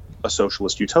toward a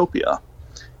socialist utopia.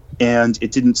 And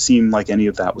it didn't seem like any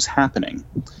of that was happening.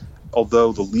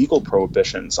 Although the legal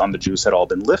prohibitions on the Jews had all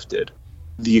been lifted,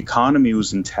 the economy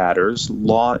was in tatters,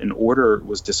 law and order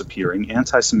was disappearing,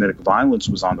 anti-Semitic violence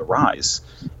was on the rise,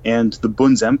 and the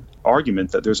Bund's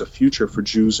argument that there's a future for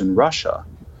Jews in Russia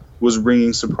was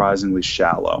ringing surprisingly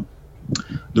shallow.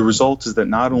 The result is that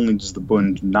not only does the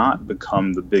Bund not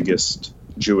become the biggest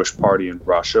Jewish party in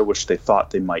Russia, which they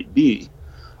thought they might be,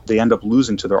 they end up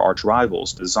losing to their arch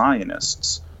rivals, the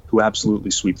Zionists, who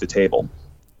absolutely sweep the table.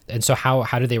 And so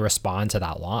how do they respond to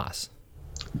that loss?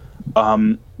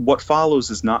 What follows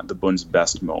is not the Bund's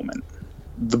best moment.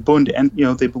 The Bund, and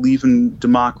they believe in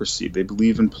democracy, they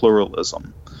believe in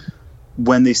pluralism.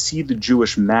 When they see the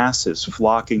Jewish masses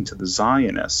flocking to the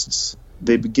Zionists,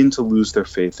 they begin to lose their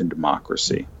faith in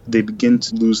democracy. They begin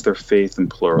to lose their faith in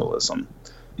pluralism.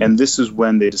 And this is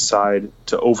when they decide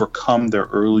to overcome their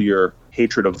earlier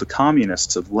hatred of the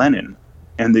communists, of Lenin,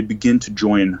 and they begin to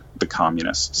join the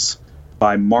communists.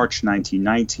 By March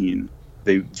 1919,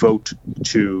 they vote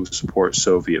to support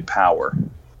Soviet power.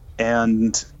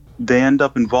 And they end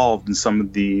up involved in some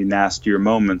of the nastier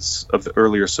moments of the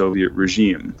earlier Soviet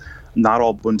regime. Not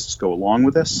all Bundists go along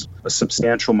with this. A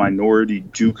substantial minority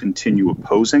do continue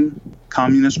opposing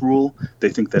communist rule. They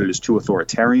think that it is too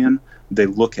authoritarian. They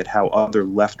look at how other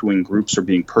left-wing groups are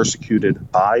being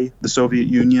persecuted by the Soviet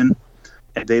Union,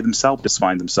 and they themselves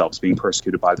find themselves being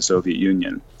persecuted by the Soviet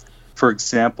Union. For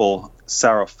example,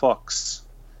 Sarah Fuchs,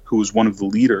 who was one of the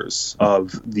leaders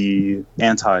of the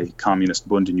anti-communist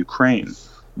Bund in Ukraine,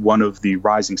 one of the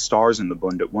rising stars in the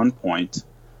Bund at one point,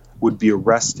 would be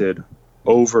arrested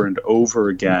over and over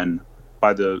again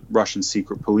by the Russian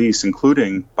secret police,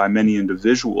 including by many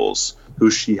individuals who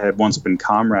she had once been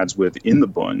comrades with in the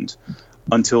Bund,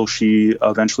 until she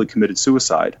eventually committed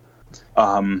suicide.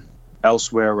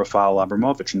 Elsewhere, Rafael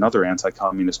Abramovich, another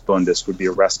anti-communist Bundist, would be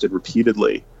arrested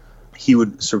repeatedly. He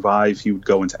would survive, he would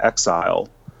go into exile.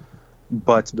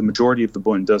 But the majority of the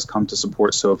Bund does come to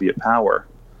support Soviet power.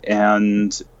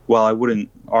 And while I wouldn't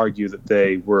argue that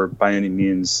they were by any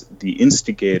means the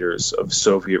instigators of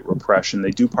Soviet repression,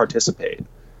 they do participate.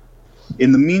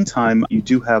 In the meantime, you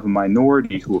do have a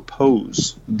minority who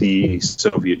oppose the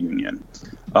Soviet Union.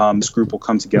 This group will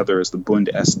come together as the Bund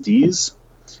SDs,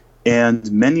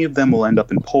 and many of them will end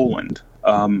up in Poland.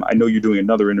 I know you're doing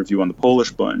another interview on the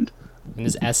Polish Bund. And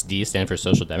does SD stand for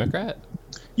Social Democrat?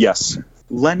 Yes.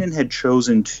 Lenin had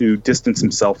chosen to distance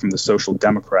himself from the Social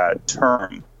Democrat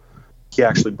term. He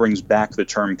actually brings back the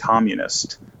term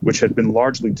communist, which had been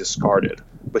largely discarded,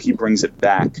 but he brings it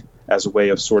back as a way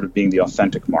of sort of being the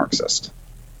authentic Marxist.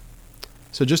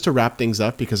 So just to wrap things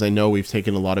up, because I know we've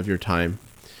taken a lot of your time,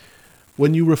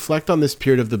 when you reflect on this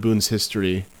period of the Bund's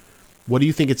history, what do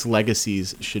you think its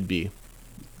legacies should be?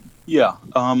 Yeah,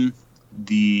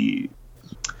 the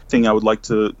thing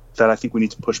that I think we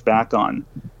need to push back on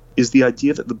is the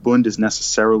idea that the Bund is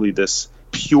necessarily this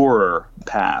purer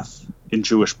path in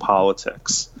Jewish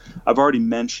politics. I've already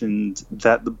mentioned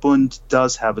that the Bund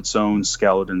does have its own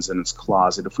skeletons in its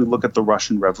closet. If we look at the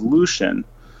Russian Revolution,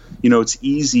 it's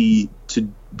easy to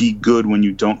be good when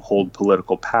you don't hold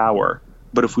political power.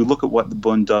 But if we look at what the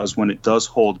Bund does when it does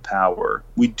hold power,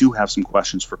 we do have some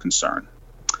questions for concern.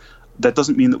 That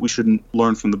doesn't mean that we shouldn't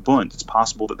learn from the Bund. It's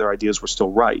possible that their ideas were still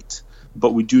right.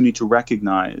 But we do need to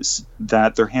recognize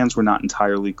that their hands were not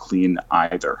entirely clean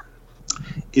either.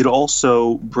 It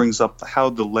also brings up how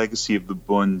the legacy of the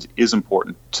Bund is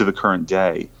important to the current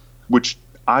day, which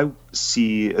I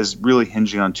see as really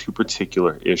hinging on two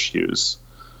particular issues.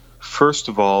 First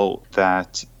of all,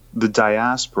 that the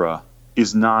diaspora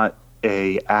is not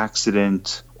an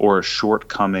accident or a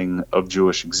shortcoming of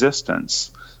Jewish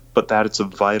existence, but that it's a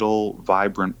vital,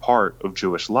 vibrant part of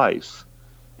Jewish life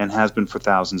and has been for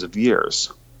thousands of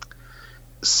years.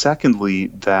 Secondly,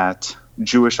 that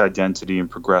Jewish identity and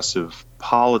progressive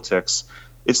politics,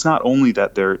 it's not only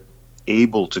that they're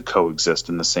able to coexist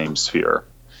in the same sphere,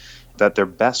 that they're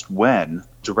best when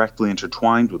directly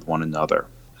intertwined with one another.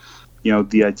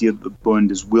 The idea that the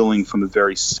Bund is willing from the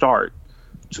very start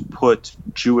to put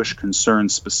Jewish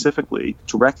concerns specifically,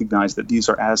 to recognize that these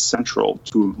are as central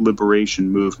to a liberation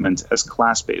movement as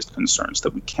class-based concerns,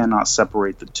 that we cannot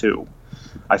separate the two,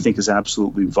 I think is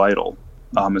absolutely vital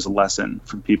as a lesson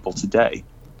for people today.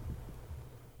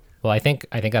 Well, I think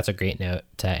that's a great note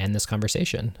to end this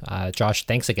conversation. Josh,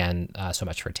 thanks again so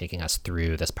much for taking us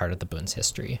through this part of the Bund's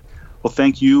history. Well,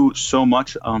 thank you so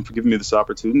much for giving me this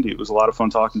opportunity. It was a lot of fun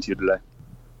talking to you today.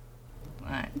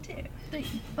 1, 2, 3,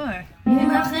 4. Wir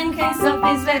machen kein Stop,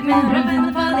 bis wird mir rufen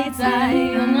die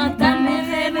Polizei. Und noch dann wir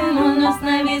heben und uns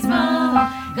neu wie's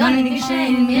war. Gar nicht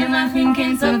geschehen, wir machen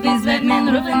kein Stop, bis wird mir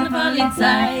rufen die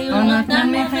Polizei. Und noch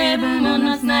dann wir heben und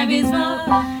uns neu wie's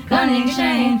war. Gar nicht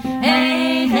geschehen,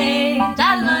 hey, hey,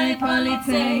 da läuft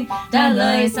Polizei, da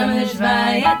läuft Summer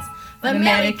Schweiz,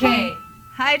 America.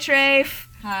 Hi, Trafe.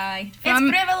 Hi. It's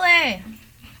Privilege.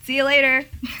 See you later.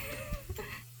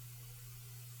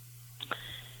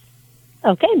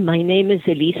 Okay, my name is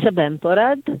Elisa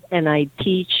Ben-Porad, and I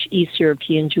teach East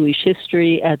European Jewish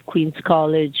history at Queens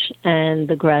College and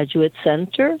the Graduate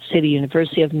Center, City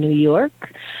University of New York.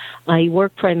 I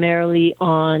work primarily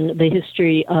on the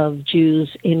history of Jews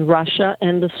in Russia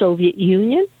and the Soviet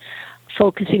Union,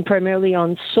 focusing primarily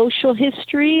on social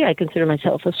history. I consider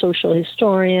myself a social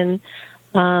historian.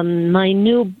 My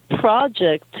new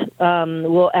project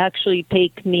will actually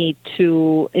take me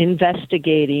to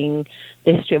investigating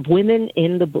the history of women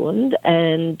in the Bund,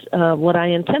 and what I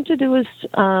intend to do is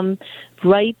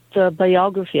write the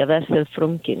biography of Esther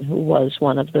Frumkin, who was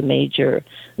one of the major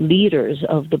leaders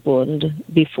of the Bund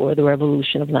before the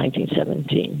revolution of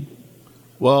 1917.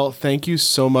 Well, thank you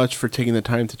so much for taking the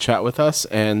time to chat with us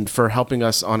and for helping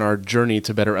us on our journey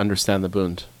to better understand the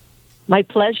Bund. My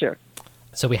pleasure.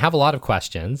 So we have a lot of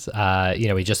questions.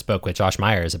 We just spoke with Josh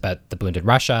Myers about the Bund in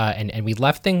Russia, and we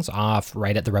left things off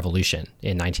right at the revolution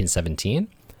in 1917.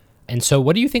 And so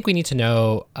what do you think we need to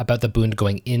know about the Bund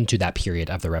going into that period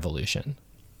of the revolution?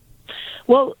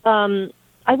 Well,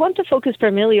 I want to focus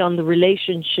primarily on the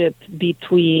relationship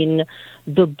between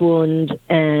the Bund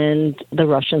and the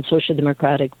Russian Social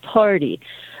Democratic Party,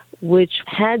 which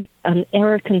had an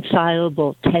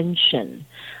irreconcilable tension.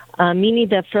 Meaning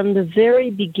that from the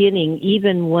very beginning,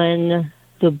 even when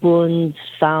the Bund's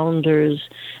founders,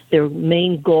 their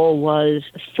main goal was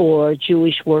for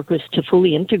Jewish workers to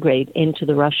fully integrate into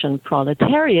the Russian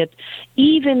proletariat,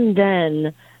 even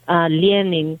then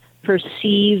Lenin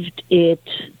perceived it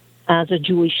as a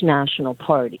Jewish national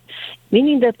party,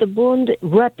 meaning that the Bund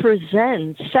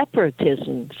represents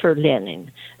separatism for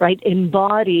Lenin, right?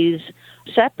 Embodies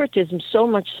separatism so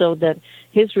much so that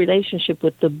his relationship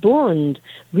with the Bund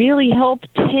really helped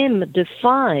him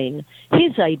define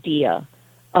his idea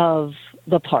of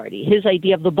the party, his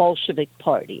idea of the Bolshevik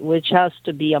Party, which has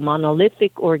to be a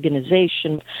monolithic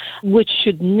organization, which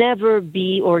should never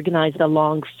be organized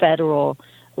along federal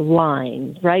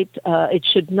line, right? It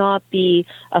should not be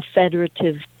a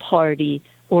federative party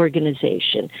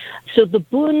organization. So the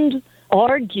Bund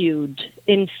argued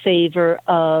in favor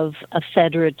of a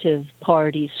federative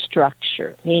party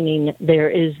structure, meaning there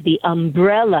is the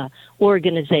umbrella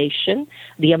organization,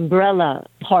 the umbrella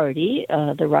party,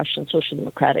 the Russian Social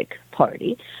Democratic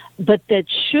Party, but that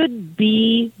should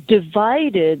be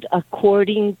divided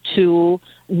according to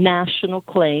national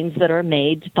claims that are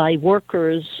made by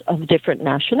workers of different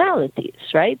nationalities,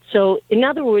 right? So, in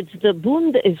other words, the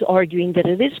Bund is arguing that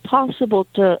it is possible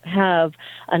to have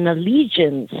an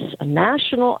allegiance, a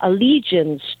national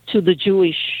allegiance to the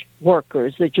Jewish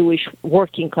workers, the Jewish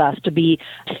working class, to be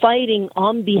fighting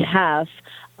on behalf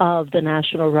of the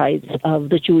national rights of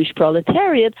the Jewish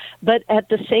proletariat, but at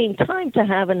the same time to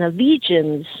have an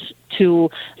allegiance to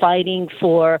fighting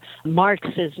for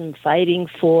Marxism, fighting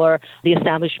for the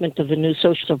establishment of a new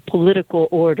social political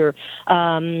order,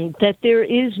 that there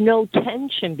is no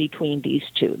tension between these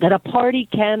two, that a party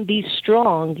can be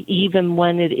strong even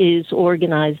when it is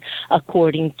organized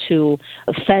according to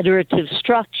a federative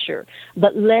structure.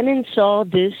 But Lenin saw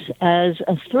this as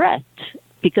a threat,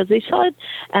 because they saw it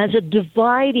as a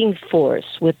dividing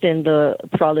force within the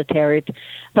proletariat,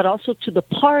 but also to the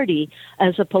party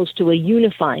as opposed to a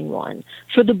unifying one.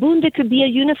 For the Bund, it could be a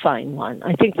unifying one.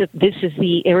 I think that this is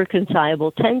the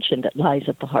irreconcilable tension that lies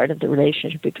at the heart of the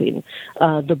relationship between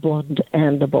the Bund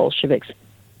and the Bolsheviks.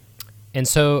 And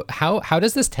so how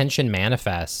does this tension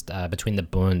manifest between the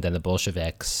Bund and the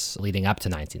Bolsheviks leading up to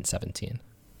 1917?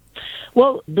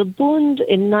 Well, the Bund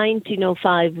in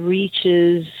 1905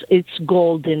 reaches its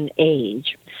golden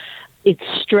age. It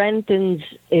strengthens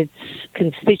its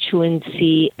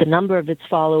constituency, the number of its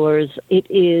followers. It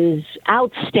is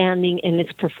outstanding in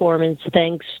its performance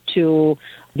thanks to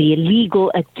the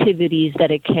illegal activities that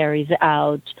it carries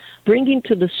out, bringing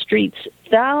to the streets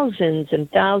thousands and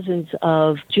thousands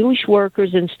of Jewish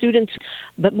workers and students,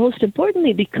 but most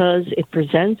importantly because it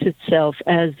presents itself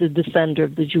as the defender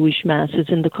of the Jewish masses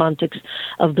in the context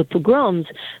of the pogroms,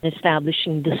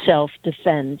 establishing the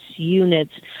self-defense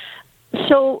units.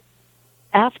 So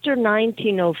after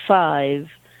 1905,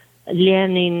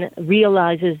 Lenin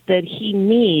realizes that he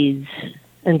needs,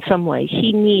 in some way,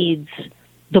 he needs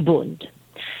the Bund.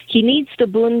 He needs the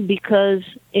Bund because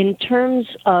in terms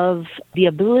of the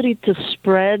ability to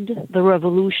spread the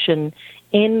revolution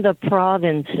in the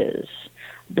provinces,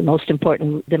 the most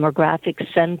important demographic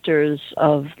centers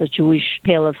of the Jewish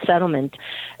Pale of Settlement.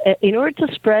 In order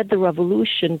to spread the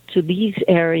revolution to these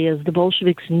areas, the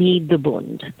Bolsheviks need the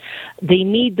Bund. They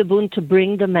need the Bund to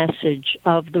bring the message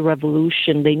of the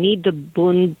revolution. They need the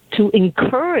Bund to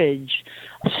encourage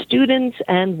students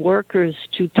and workers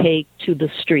to take to the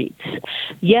streets.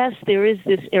 Yes, there is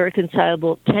this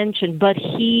irreconcilable tension, but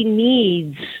he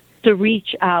needs to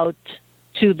reach out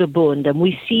to the Bund. And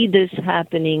we see this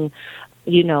happening,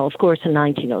 of course, in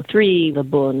 1903, the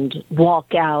Bund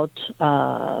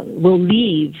will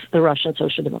leave the Russian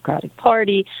Social Democratic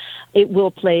Party. It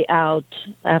will play out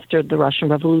after the Russian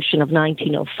Revolution of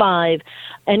 1905.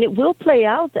 And it will play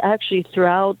out actually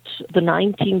throughout the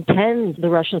 1910s. The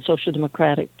Russian Social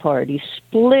Democratic Party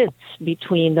splits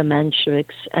between the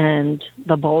Mensheviks and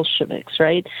the Bolsheviks,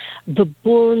 right? The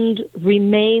Bund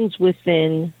remains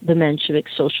within the Menshevik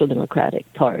Social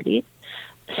Democratic Party.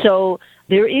 So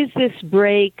there is this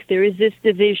break, there is this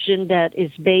division that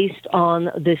is based on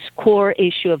this core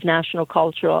issue of national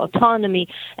cultural autonomy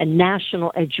and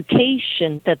national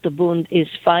education that the Bund is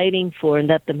fighting for, and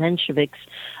that the Mensheviks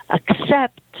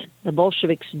accept. The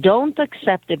Bolsheviks don't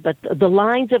accept it, but the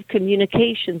lines of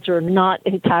communications are not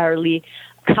entirely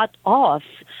cut off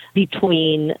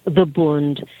between the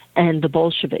Bund and the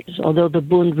Bolsheviks. Although the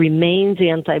Bund remains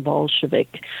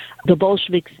anti-Bolshevik, the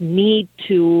Bolsheviks need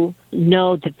to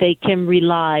know that they can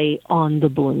rely on the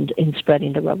Bund in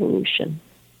spreading the revolution.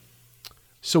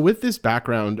 So with this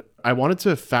background, I wanted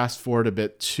to fast forward a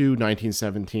bit to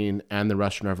 1917 and the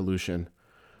Russian Revolution.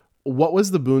 What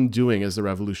was the Bund doing as the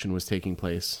revolution was taking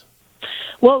place?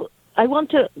 Well, I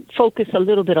want to focus a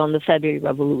little bit on the February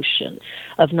Revolution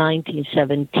of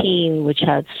 1917, which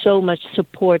had so much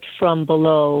support from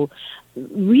below,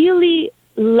 really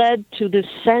led to this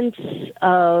sense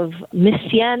of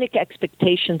messianic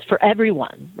expectations for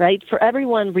everyone, right? For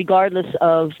everyone, regardless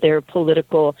of their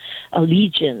political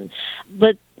allegiance.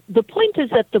 But the point is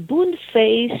that the Bund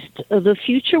faced the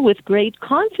future with great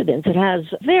confidence. It has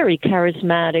very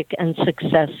charismatic and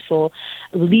successful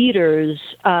leaders.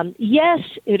 Yes,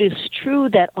 it is true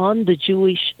that on the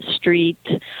Jewish street,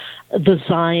 the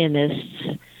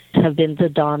Zionists have been the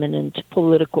dominant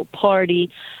political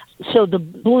party. So the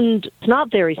Bund is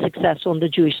not very successful on the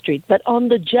Jewish street, but on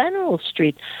the general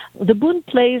street, the Bund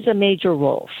plays a major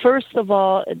role. First of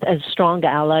all, as strong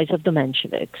allies of the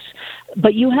Mensheviks.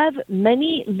 But you have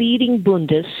many leading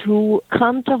Bundists who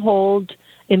come to hold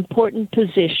important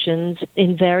positions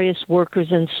in various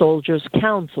workers' and soldiers'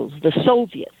 councils, the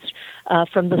Soviets,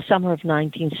 from the summer of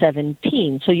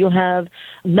 1917. So you have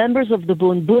members of the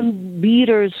Bund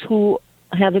leaders who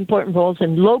have important roles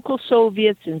in local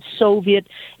Soviets and Soviet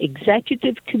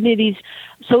executive committees.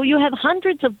 So you have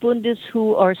hundreds of Bundists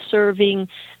who are serving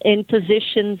in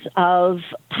positions of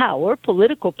power,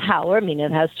 political power. I mean,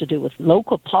 it has to do with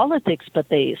local politics, but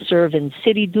they serve in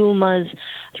city dumas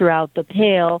throughout the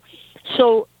Pale.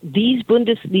 So these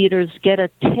Bundist leaders get a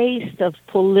taste of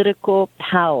political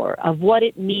power, of what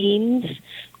it means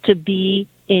to be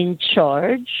in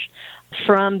charge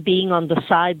from being on the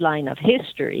sideline of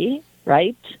history,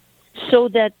 right? So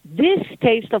that this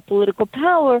taste of political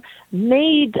power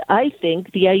made, I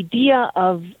think, the idea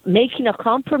of making a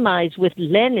compromise with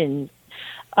Lenin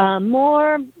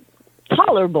more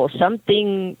tolerable,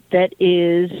 something that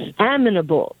is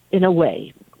amenable in a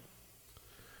way.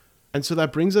 And so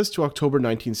that brings us to October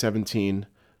 1917.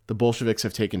 The Bolsheviks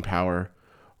have taken power.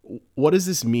 What does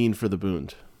this mean for the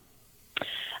Bund?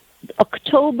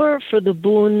 October for the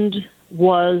Bund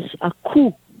was a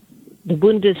coup. The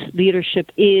Bundist leadership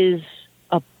is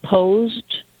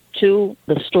opposed to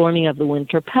the storming of the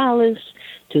Winter Palace,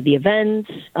 to the events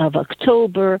of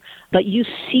October, but you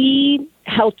see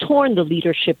how torn the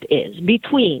leadership is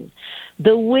between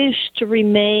the wish to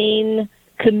remain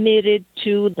committed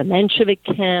to the Menshevik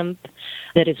camp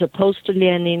that is opposed to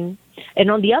Lenin,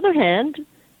 and on the other hand,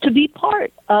 to be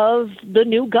part of the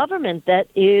new government that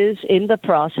is in the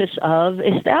process of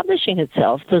establishing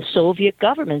itself, the Soviet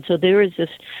government. So there is this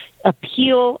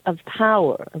appeal of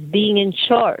power, of being in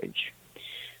charge.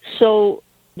 So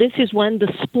this is when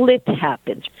the split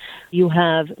happens. You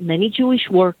have many Jewish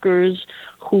workers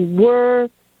who were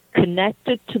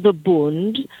connected to the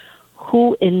Bund,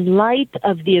 who, in light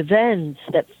of the events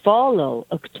that follow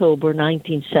October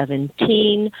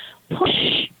 1917,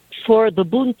 push for the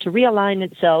Bund to realign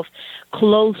itself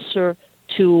closer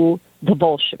to the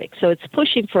Bolsheviks. So it's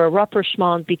pushing for a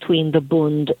rapprochement between the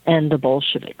Bund and the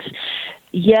Bolsheviks.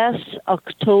 Yes,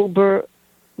 October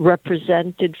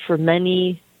represented for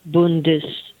many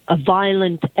Bundists a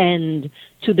violent end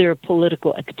to their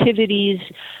political activities.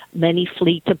 Many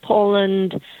flee to Poland.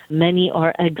 Many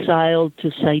are exiled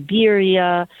to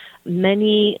Siberia.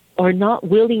 Many are not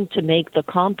willing to make the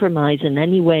compromise in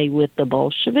any way with the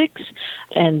Bolsheviks,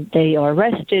 and they are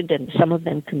arrested, and some of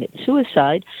them commit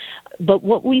suicide. But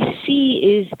what we see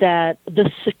is that the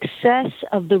success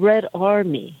of the Red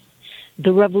Army,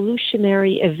 the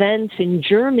revolutionary events in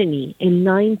Germany in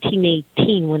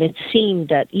 1918, when it seemed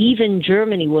that even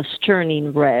Germany was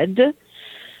turning red,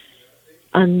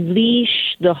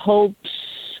 unleashed the hopes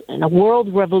and a world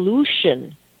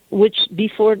revolution, which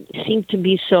before seemed to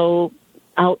be so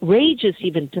outrageous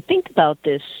even to think about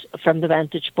this from the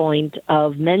vantage point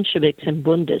of Mensheviks and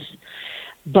Bundists.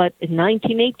 But in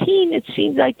 1918, it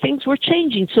seemed like things were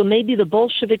changing, so maybe the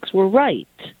Bolsheviks were right.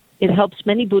 It helps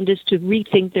many Bundists to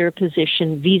rethink their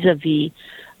position vis-a-vis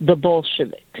the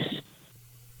Bolsheviks.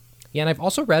 Yeah, and I've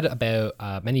also read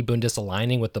about many Bundists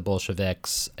aligning with the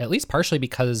Bolsheviks, at least partially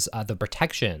because the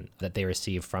protection that they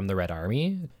received from the Red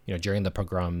Army, during the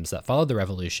pogroms that followed the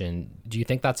revolution. Do you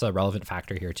think that's a relevant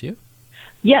factor here too?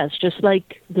 Yes, just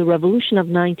like the revolution of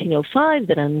 1905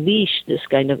 that unleashed this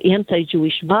kind of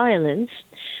anti-Jewish violence,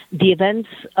 the events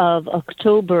of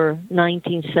October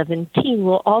 1917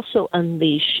 will also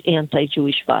unleash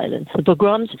anti-Jewish violence. The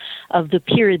pogroms of the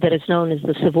period that is known as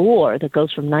the Civil War, that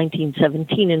goes from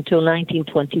 1917 until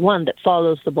 1921, that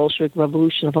follows the Bolshevik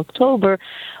Revolution of October,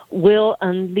 will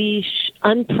unleash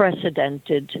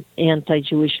unprecedented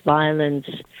anti-Jewish violence.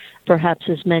 Perhaps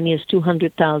as many as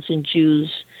 200,000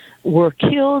 Jews were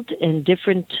killed in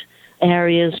different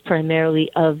areas,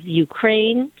 primarily of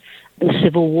Ukraine. The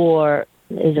Civil War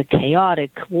is a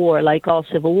chaotic war, like all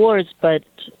civil wars, but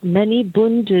many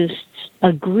Bundists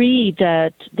agree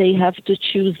that they have to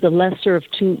choose the lesser of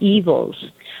two evils.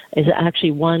 As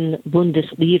actually one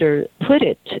Bundist leader put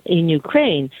it in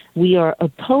Ukraine, we are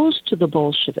opposed to the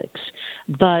Bolsheviks,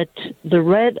 but the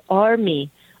Red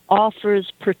Army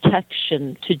offers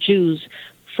protection to Jews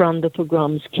from the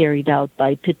pogroms carried out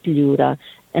by Petliura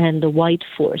and the white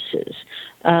forces.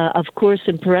 Of course,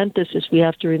 in parenthesis, we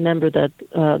have to remember that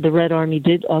the Red Army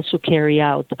did also carry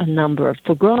out a number of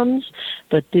pogroms,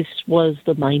 but this was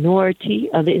the minority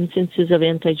of instances of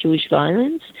anti-Jewish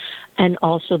violence, and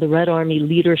also the Red Army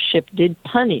leadership did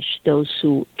punish those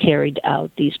who carried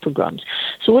out these pogroms.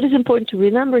 So what is important to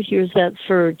remember here is that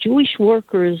for Jewish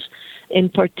workers in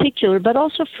particular, but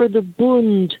also for the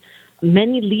Bund,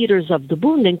 many leaders of the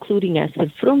Bund, including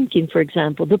Esther Frumkin, for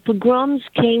example, the pogroms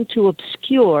came to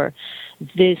obscure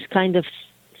this kind of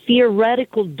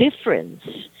theoretical difference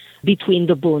between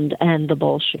the Bund and the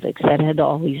Bolsheviks that had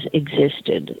always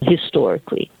existed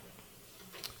historically.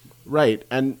 Right.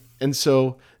 And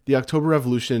so the October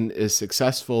Revolution is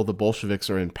successful, the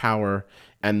Bolsheviks are in power,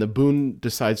 and the Bund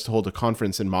decides to hold a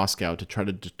conference in Moscow to try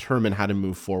to determine how to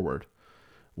move forward.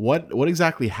 What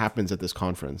exactly happens at this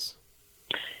conference?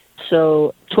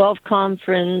 So 12th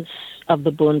Conference of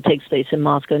the Bund takes place in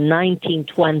Moscow in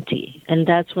 1920, and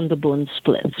that's when the Bund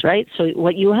splits, right? So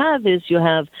what you have is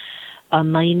a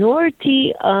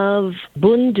minority of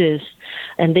Bundists,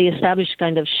 and they establish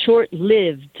kind of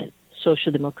short-lived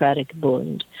Social Democratic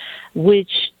Bund,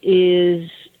 which is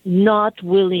not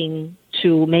willing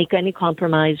to make any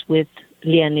compromise with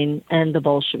Lenin and the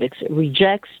Bolsheviks. It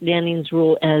rejects Lenin's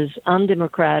rule as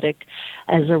undemocratic,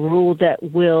 as a rule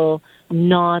that will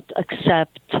not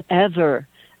accept ever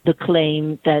the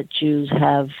claim that Jews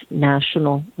have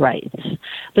national rights.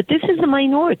 But this is a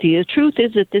minority. The truth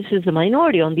is that this is a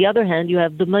minority. On the other hand, you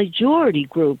have the majority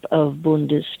group of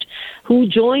Bundists who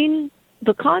join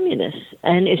the communists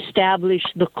and establish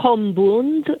the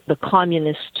Kombund, the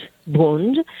Communist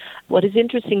Bund. What is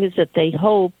interesting is that they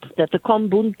hope that the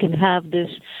Kombund can have the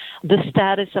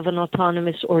status of an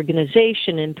autonomous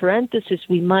organization. In parenthesis,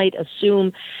 we might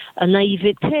assume a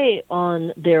naivete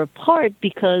on their part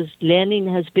because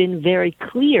Lenin has been very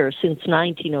clear since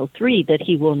 1903 that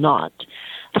he will not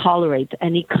tolerate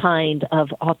any kind of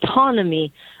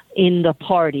autonomy in the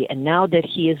party. And now that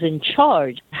he is in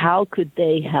charge, how could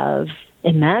they have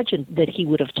imagined that he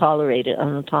would have tolerated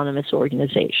an autonomous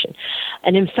organization?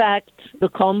 And in fact, the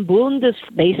Kombund is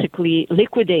basically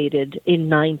liquidated in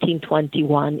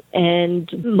 1921, and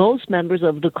most members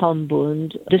of the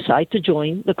Kombund decide to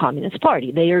join the Communist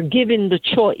Party. They are given the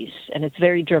choice, and it's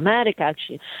very dramatic,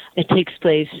 actually. It takes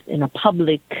place in a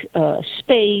public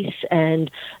space,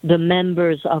 and the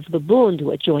members of the Bund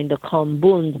who had joined the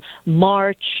Kombund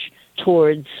march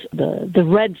towards the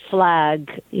red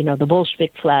flag, the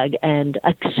Bolshevik flag, and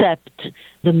accept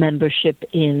the membership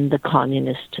in the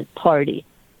Communist Party.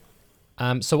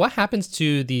 So what happens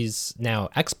to these now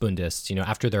ex-Bundists,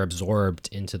 after they're absorbed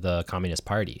into the Communist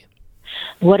Party?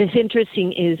 What is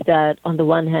interesting is that, on the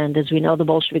one hand, as we know, the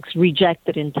Bolsheviks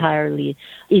rejected entirely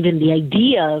even the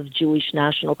idea of Jewish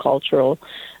national cultural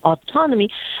autonomy.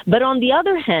 But on the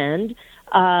other hand,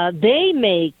 they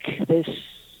make this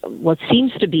what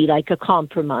seems to be like a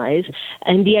compromise,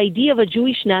 and the idea of a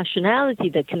Jewish nationality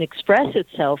that can express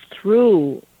itself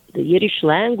through the Yiddish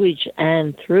language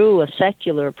and through a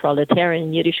secular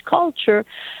proletarian Yiddish culture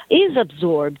is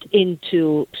absorbed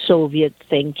into Soviet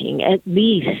thinking, at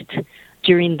least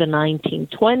during the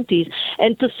 1920s.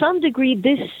 And to some degree,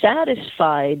 this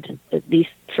satisfied, at least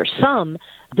for some,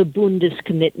 the Bund's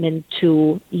commitment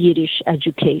to Yiddish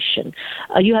education.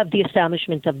 You have the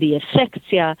establishment of the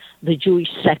Sektia, the Jewish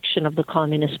section of the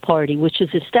Communist Party, which is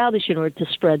established in order to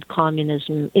spread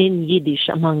communism in Yiddish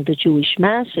among the Jewish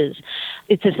masses.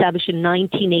 It's established in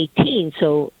 1918,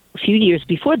 so a few years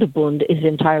before the Bund is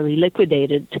entirely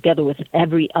liquidated, together with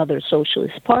every other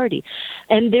socialist party.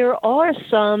 And there are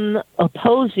some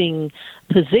opposing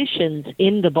positions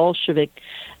in the Bolshevik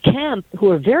camp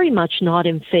who are very much not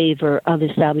in favor of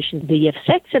establishing the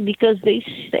Yevsektia, because they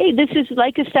say this is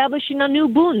like establishing a new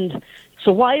Bund.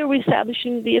 So why are we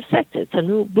establishing the Yevsektia? It's a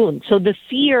new Bund. So the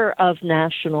fear of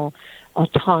national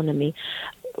autonomy.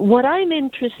 What I'm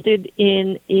interested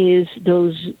in is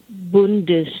those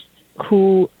Bundists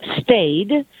who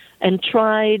stayed and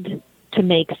tried to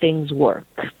make things work,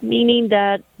 meaning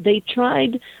that they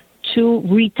tried to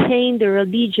retain their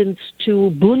allegiance to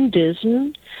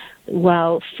Bundism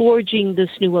while forging this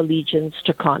new allegiance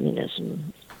to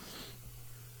communism.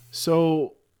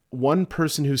 So one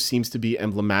person who seems to be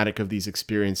emblematic of these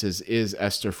experiences is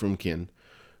Esther Frumkin,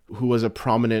 who was a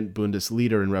prominent Bundist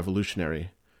leader and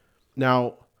revolutionary.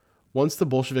 Now, once the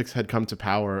Bolsheviks had come to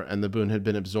power and the Bund had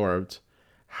been absorbed,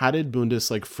 how did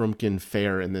Bundists like Frumkin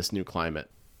fare in this new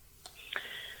climate?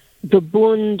 The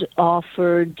Bund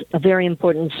offered a very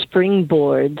important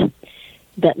springboard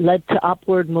that led to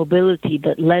upward mobility,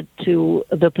 that led to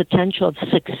the potential of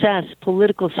success,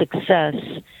 political success,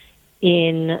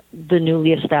 in the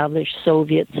newly established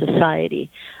Soviet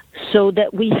society. So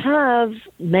that we have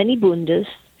many Bundists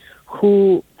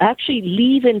who actually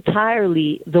leave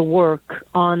entirely the work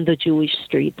on the Jewish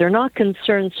street. They're not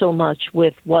concerned so much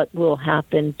with what will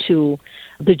happen to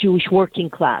the Jewish working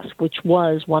class, which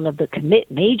was one of the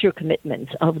major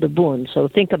commitments of the Bund. So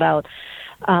think about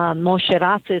Moshe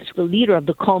Rafis, the leader of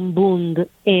the Kombund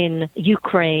in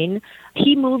Ukraine.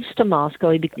 He moves to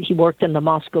Moscow. He worked in the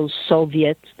Moscow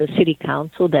Soviet, the city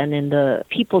council, then in the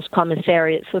People's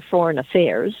Commissariat for Foreign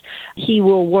Affairs. He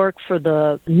will work for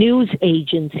the news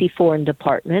agency Foreign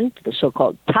Department, the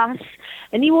so-called TASS,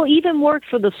 and he will even work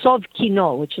for the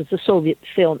Sovkino, which is the Soviet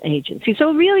film agency.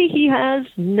 So really he has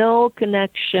no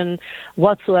connection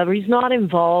whatsoever. He's not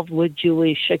involved with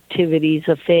Jewish activities,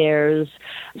 affairs.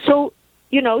 So,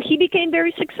 he became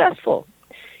very successsetful.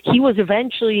 He was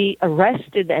eventually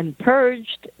arrested and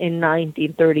purged in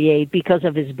 1938 because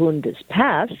of his Bundist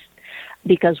past,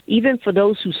 because even for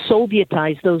those who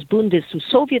Sovietized, those Bundists who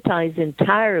Sovietized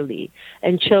entirely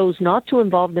and chose not to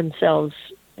involve themselves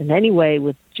in any way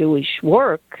with Jewish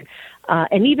work,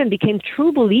 and even became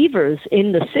true believers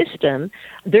in the system,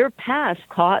 their past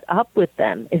caught up with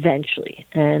them eventually,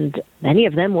 and many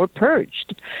of them were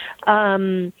purged.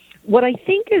 What I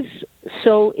think is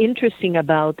so interesting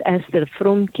about Esther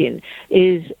Frumkin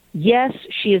is, yes,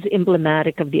 she is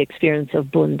emblematic of the experience of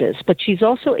Bundists, but she's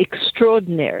also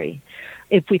extraordinary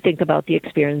if we think about the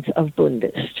experience of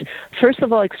Bundists. First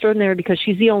of all, extraordinary because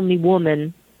she's the only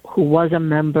woman who was a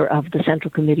member of the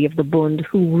Central Committee of the Bund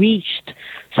who reached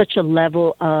such a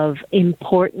level of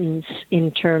importance in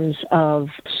terms of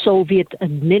Soviet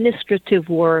administrative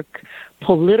work,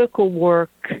 political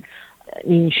work. I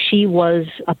mean, she was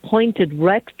appointed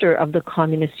rector of the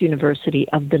Communist University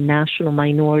of the National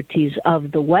Minorities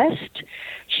of the West.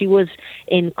 She was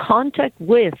in contact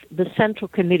with the Central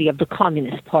Committee of the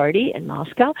Communist Party in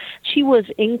Moscow. She was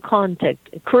in contact,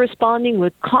 corresponding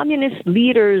with communist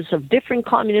leaders of different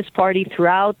communist parties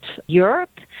throughout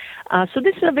Europe. So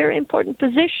this is a very important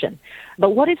position.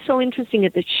 But what is so interesting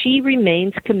is that she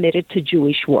remains committed to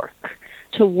Jewish work,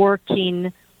 to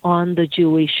working on the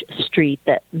Jewish street,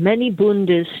 that many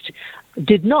Bundists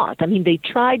did not. I mean, they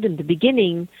tried in the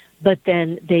beginning, but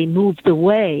then they moved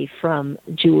away from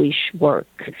Jewish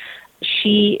work.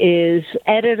 She is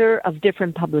editor of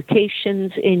different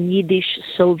publications in Yiddish,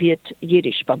 Soviet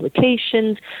Yiddish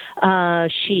publications.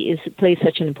 She plays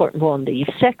such an important role in the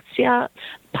Yevsektia,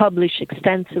 published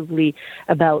extensively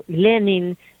about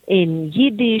Lenin in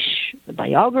Yiddish, the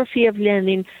biography of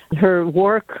Lenin. Her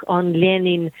work on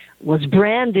Lenin was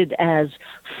branded as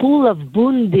full of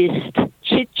Bundist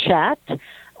chit-chat,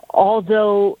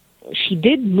 although she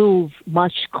did move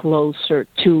much closer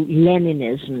to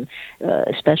Leninism,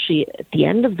 especially at the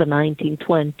end of the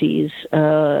 1920s.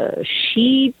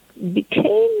 She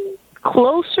became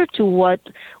closer to what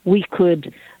we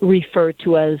could refer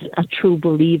to as a true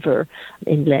believer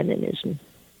in Leninism.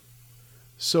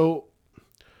 So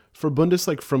for Bundes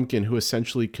like Frumkin, who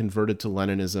essentially converted to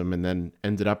Leninism and then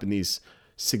ended up in these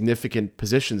significant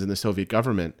positions in the Soviet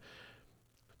government,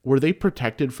 were they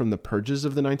protected from the purges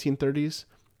of the 1930s?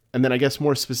 And then I guess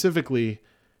more specifically,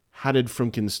 how did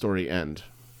Frumkin's story end?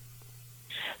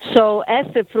 So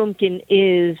Esther Frumkin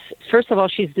is, first of all,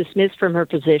 she's dismissed from her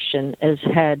position as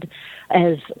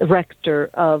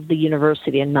rector of the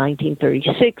university in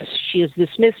 1936. She is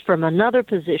dismissed from another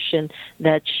position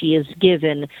that she is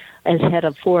given as head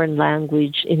of Foreign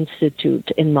Language Institute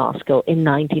in Moscow in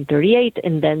 1938,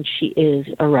 and then she is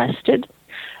arrested.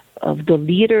 Of the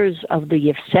leaders of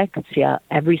the Yevsektia,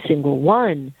 every single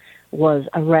one was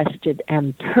arrested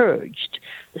and purged.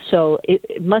 So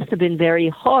it must have been very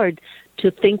hard to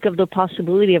think of the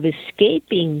possibility of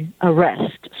escaping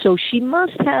arrest. So she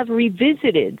must have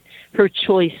revisited her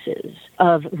choices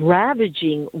of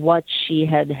ravaging what she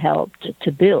had helped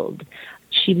to build.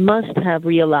 She must have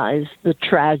realized the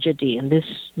tragedy, and this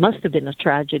must have been a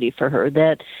tragedy for her,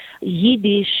 that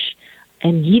Yiddish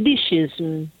and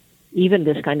Yiddishism, even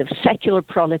this kind of secular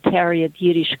proletariat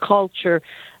Yiddish culture,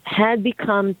 had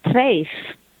become treif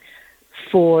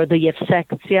for the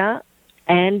Yevsektia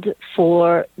and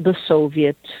for the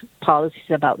Soviet policies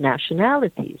about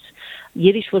nationalities.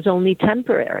 Yiddish was only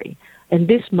temporary, and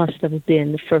this must have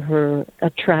been for her a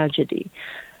tragedy.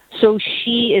 So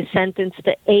she is sentenced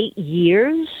to 8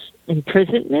 years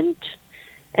imprisonment,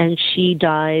 and she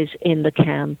dies in the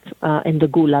camp, in the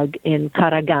Gulag in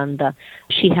Karaganda.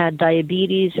 She had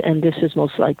diabetes, and this is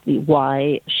most likely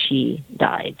why she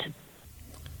died.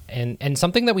 And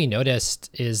something that we noticed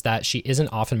is that she isn't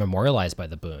often memorialized by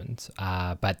the Bund,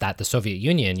 but that the Soviet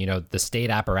Union, the state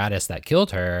apparatus that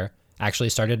killed her, actually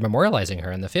started memorializing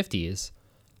her in the 50s.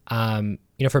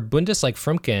 For Bundes like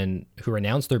Frumkin, who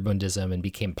renounced their Bundism and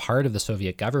became part of the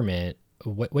Soviet government,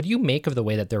 what do you make of the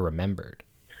way that they're remembered?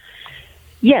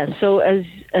 Yes, so as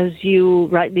you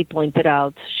rightly pointed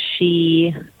out,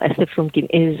 Esther Frumkin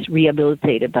is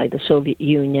rehabilitated by the Soviet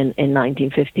Union in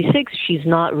 1956. She's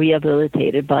not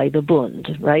rehabilitated by the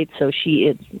Bund, right? So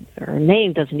her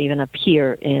name doesn't even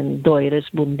appear in Deures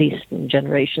Bundisten,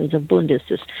 Generations of Bundes,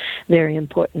 this very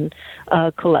important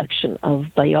collection of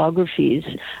biographies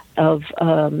of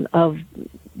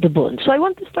the Bund. So I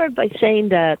want to start by saying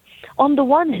that, on the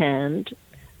one hand,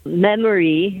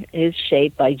 memory is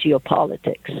shaped by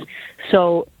geopolitics.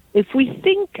 So if we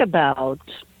think about,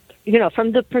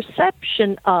 from the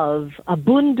perception of a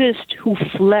Bundist who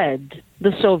fled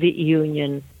the Soviet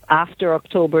Union after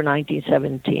October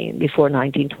 1917, before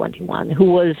 1921,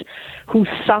 who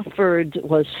suffered,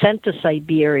 was sent to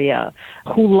Siberia,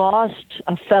 who lost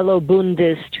a fellow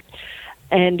Bundist,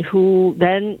 and who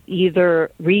then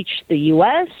either reached the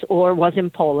U.S. or was in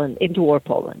Poland, interwar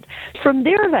Poland. From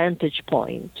their vantage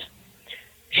point,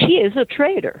 she is a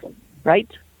traitor,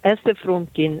 right? Esther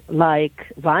Frumkin,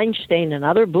 like Weinstein and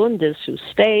other Bundes who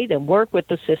stayed and worked with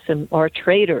the system, are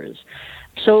traitors.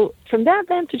 So from that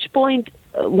vantage point,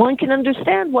 one can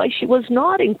understand why she was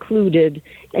not included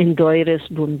in Deures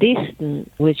Bundisten,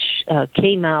 which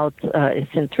came out, it's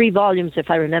in 3 volumes,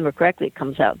 if I remember correctly, it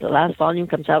comes out. The last volume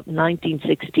comes out in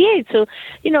 1968. So,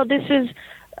 this is,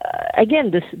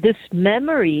 again, this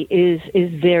memory is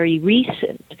very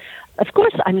recent. Of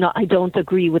course, I don't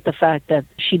agree with the fact that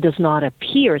she does not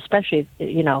appear, especially,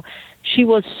 she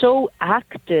was so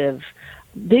active.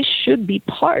 This should be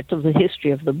part of the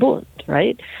history of the Bund,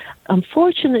 right?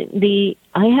 Unfortunately,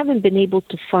 I haven't been able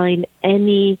to find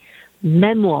any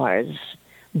memoirs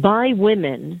by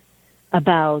women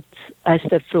about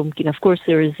Esther Frumkin. Of course,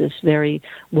 there is this very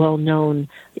well-known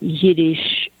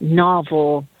Yiddish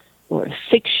novel or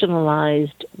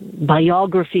fictionalized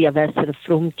biography of Esther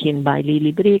Frumkin by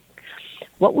Lili Brick.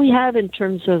 What we have in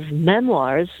terms of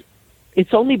memoirs,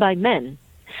 it's only by men.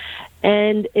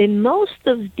 And in most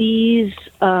of these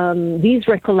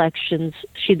recollections,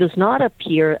 she does not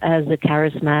appear as a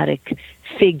charismatic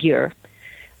figure.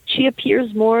 She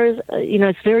appears more,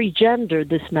 it's very gendered,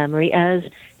 this memory, as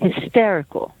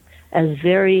hysterical, as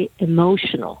very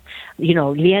emotional.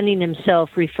 Lenin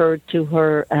himself referred to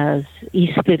her as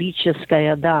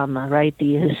Istericheskaya dama, right,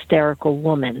 the hysterical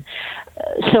woman.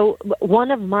 So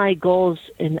one of my goals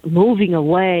in moving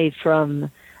away from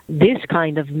this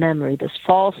kind of memory, this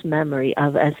false memory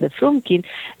of Esther Frumkin,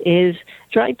 is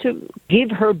trying to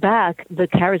give her back the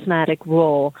charismatic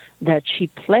role that she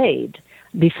played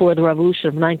before the Revolution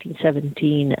of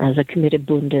 1917 as a committed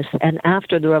Bundist, and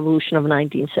after the Revolution of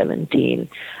 1917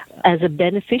 as a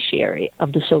beneficiary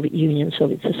of the Soviet Union,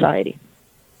 Soviet society.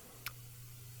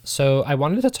 So I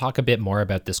wanted to talk a bit more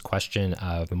about this question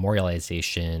of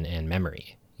memorialization and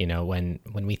memory. You know, when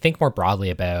we think more broadly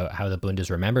about how the Bund is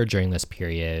remembered during this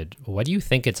period, what do you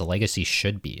think its legacy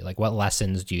should be? Like, what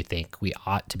lessons do you think we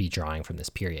ought to be drawing from this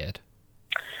period?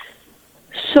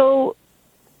 So,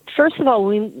 first of all,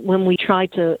 when we try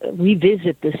to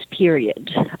revisit this period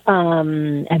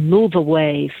and move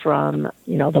away from,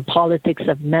 the politics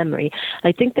of memory,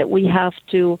 I think that we have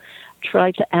to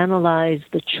try to analyze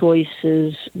the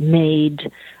choices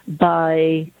made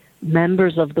by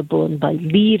members of the Bund, by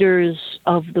leaders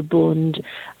of the Bund,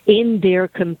 in their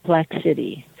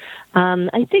complexity.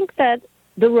 I think that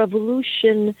the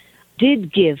revolution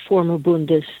did give former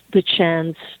Bundists the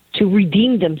chance to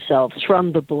redeem themselves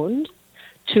from the Bund,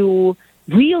 to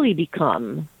really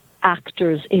become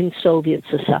actors in Soviet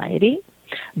society.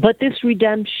 But this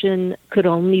redemption could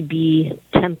only be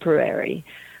temporary.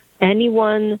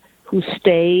 Anyone who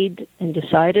stayed and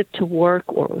decided to work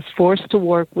or was forced to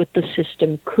work with the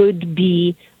system could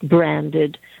be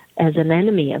branded as an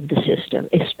enemy of the system,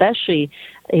 especially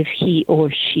if he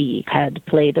or she had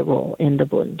played a role in the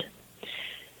Bund.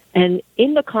 And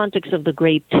in the context of the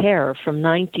Great Terror from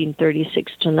 1936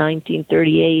 to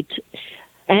 1938,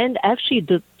 and actually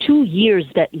the 2 years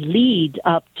that lead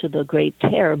up to the Great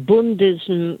Terror,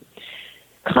 Bundism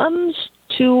comes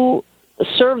to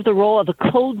serve the role of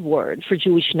a code word for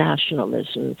Jewish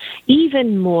nationalism,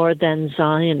 even more than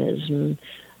Zionism,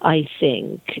 I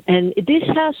think. And this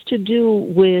has to do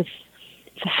with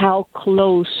how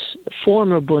close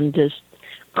former Bundists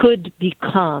could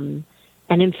become,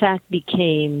 and in fact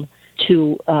became,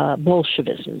 to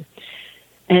Bolshevism.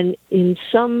 And in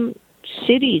some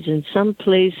cities, in some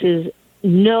places,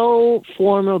 no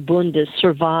former Bundist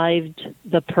survived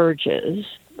the purges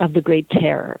of the Great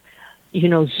Terror.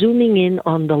 Zooming in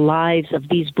on the lives of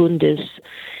these Bundists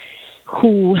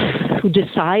who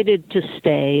decided to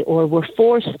stay or were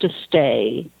forced to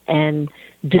stay and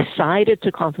decided to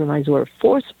compromise or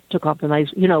forced to compromise,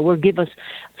 will give us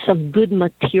some good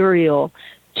material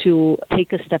to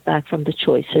take a step back from the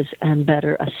choices and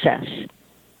better assess.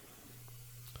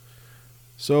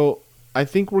 So I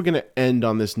think we're going to end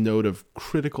on this note of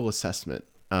critical assessment.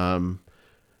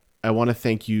 I want to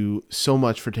thank you so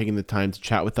much for taking the time to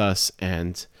chat with us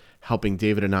and helping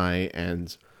David and I,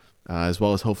 and as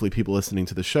well as hopefully people listening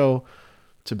to the show,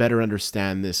 to better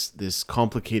understand this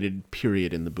complicated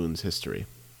period in the Bund's history.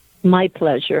 My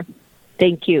pleasure.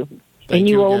 Thank you. And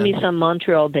you owe me some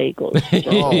Montreal bagels.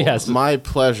 Oh, yes, my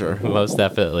pleasure. Most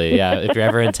definitely. Yeah, if you're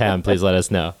ever in town, please let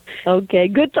us know. Okay,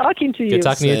 good talking to you. Good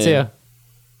talking to you too.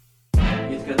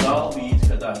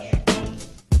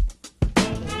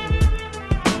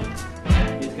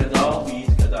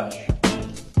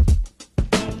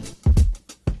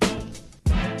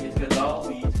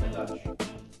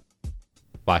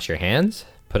 Wash your hands,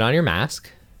 put on your mask.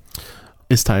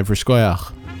 It's time for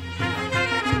Shkoyach.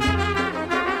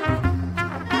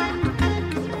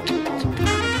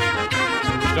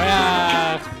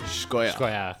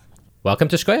 Shkoyach. Welcome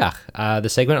to Shkoyach, the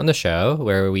segment on the show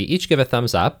where we each give a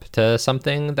thumbs up to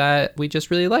something that we just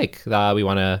really like, that we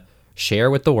want to share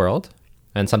with the world,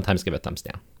 and sometimes give a thumbs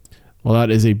down. Well,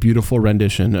 that is a beautiful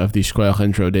rendition of the Shkoyach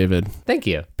intro, David. Thank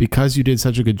you. Because you did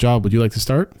such a good job, would you like to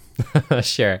start?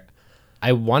 Sure.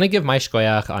 I want to give my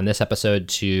shkoyach on this episode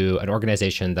to an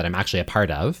organization that I'm actually a part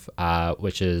of,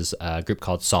 which is a group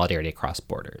called Solidarity Across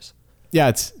Borders. Yeah,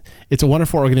 it's a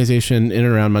wonderful organization in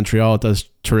and around Montreal. It does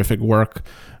terrific work.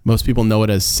 Most people know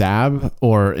it as SAB,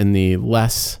 or in the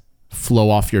less flow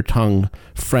off your tongue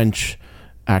French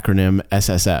acronym,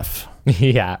 SSF.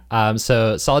 Yeah.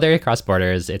 So Solidarity Across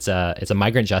Borders, it's a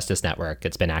migrant justice network.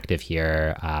 It's been active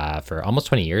here for almost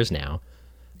 20 years now.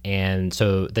 And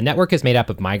so the network is made up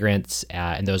of migrants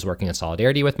and those working in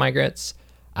solidarity with migrants.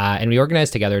 And we organize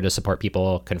together to support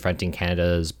people confronting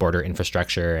Canada's border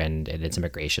infrastructure and its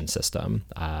immigration system.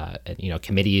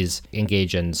 Committees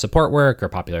engage in support work or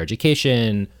popular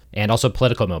education, and also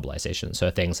political mobilization.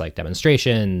 So things like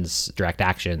demonstrations, direct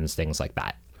actions, things like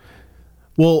that.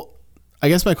 Well, I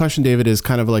guess my question, David, is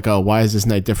kind of like why is this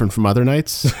night different from other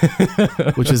nights?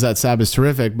 Which is that SAB is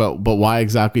terrific, but why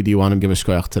exactly do you want to give a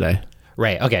shkoyach today?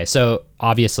 Right. Okay. So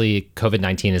obviously,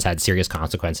 COVID-19 has had serious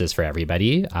consequences for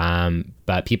everybody.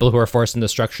 But people who are forced into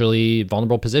structurally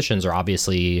vulnerable positions are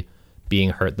obviously being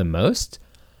hurt the most.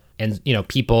 And,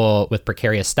 people with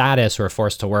precarious status who are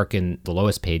forced to work in the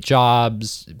lowest paid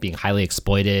jobs, being highly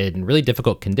exploited in really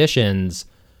difficult conditions,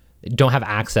 don't have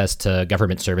access to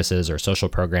government services or social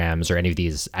programs or any of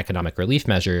these economic relief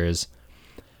measures.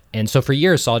 And so for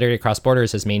years, Solidarity Across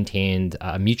Borders has maintained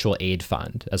a mutual aid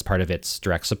fund as part of its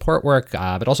direct support work,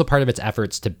 but also part of its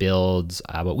efforts to build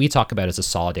what we talk about as a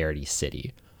solidarity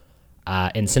city.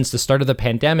 And since the start of the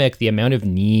pandemic, the amount of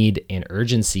need and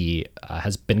urgency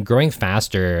has been growing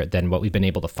faster than what we've been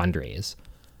able to fundraise.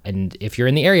 And if you're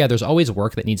in the area, there's always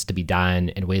work that needs to be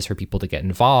done and ways for people to get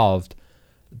involved.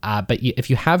 But if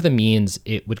you have the means,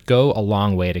 it would go a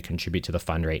long way to contribute to the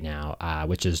fund right now,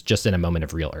 which is just in a moment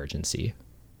of real urgency.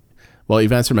 Well,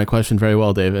 you've answered my question very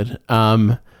well, David.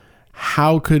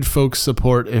 How could folks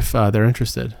support if they're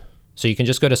interested? So you can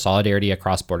just go to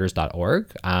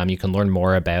solidarityacrossborders.org. You can learn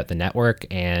more about the network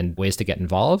and ways to get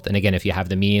involved. And again, if you have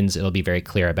the means, it'll be very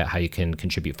clear about how you can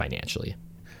contribute financially.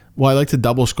 Well, I like to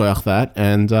double shkoyach that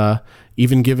and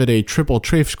even give it a triple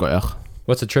treif shkoyach.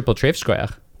 What's a triple treif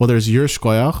shkoyach? Well, there's your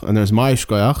shkoyach and there's my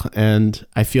shkoyach, and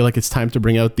I feel like it's time to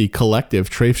bring out the collective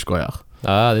treif shkoyach.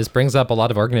 This brings up a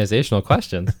lot of organizational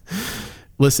questions.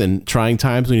 Listen, trying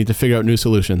times, we need to figure out new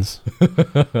solutions.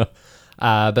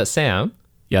 But Sam?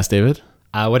 Yes, David?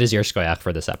 What is your shkoyach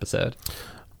for this episode?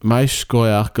 My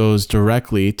shkoyach goes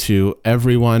directly to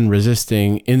everyone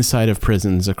resisting inside of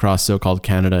prisons across so-called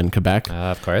Canada and Quebec.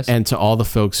 Of course. And to all the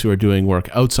folks who are doing work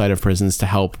outside of prisons to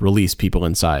help release people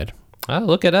inside. Oh,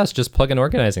 look at us, just plugging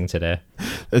organizing today.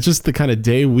 That's just the kind of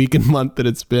day, week, and month that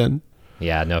it's been.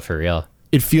 Yeah, no, for real.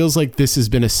 It feels like this has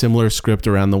been a similar script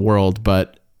around the world,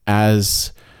 but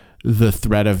as the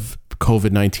threat of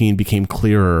COVID-19 became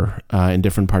clearer in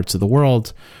different parts of the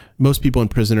world, most people in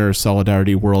prisoner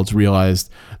solidarity worlds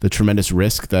realized the tremendous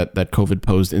risk that COVID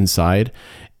posed inside,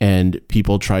 and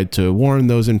people tried to warn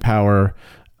those in power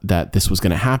that this was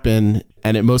going to happen,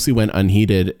 and it mostly went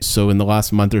unheeded. So in the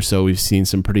last month or so, we've seen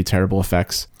some pretty terrible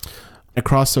effects.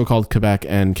 Across so-called Quebec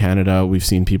and Canada, we've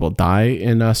seen people die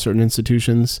in certain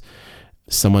institutions.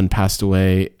 Someone passed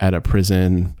away at a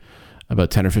prison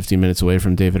about 10 or 15 minutes away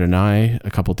from David and I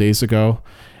a couple days ago,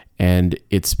 and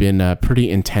it's been pretty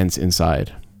intense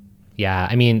inside. Yeah,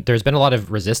 I mean, there's been a lot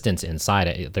of resistance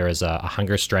inside. There was a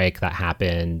hunger strike that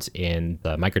happened in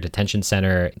the micro-detention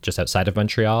center just outside of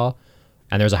Montreal.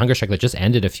 And there was a hunger strike that just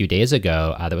ended a few days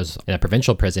ago that was in a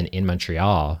provincial prison in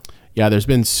Montreal. Yeah, there's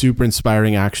been super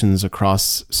inspiring actions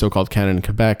across so-called Canada and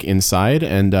Quebec inside.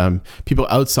 And people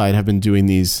outside have been doing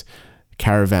these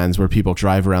caravans where people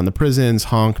drive around the prisons,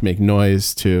 honk, make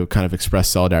noise to kind of express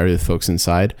solidarity with folks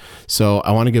inside. So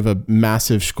I want to give a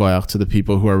massive shkoyach to the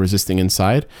people who are resisting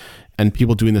inside and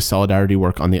people doing the solidarity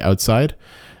work on the outside.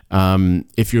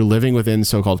 If you're living within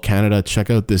so-called Canada, check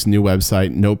out this new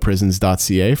website,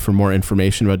 noprisons.ca, for more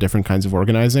information about different kinds of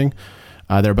organizing.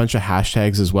 There are a bunch of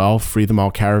hashtags as well: Free Them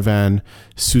All Caravan,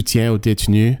 Soutien aux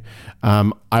Détenus.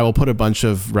 I will put a bunch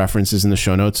of references in the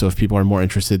show notes, so if people are more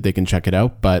interested, they can check it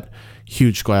out. But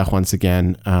huge shkoyach once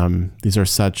again. These are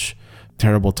such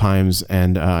terrible times,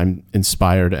 and I'm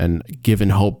inspired and given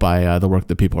hope by the work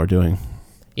that people are doing.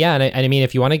 Yeah, and I mean,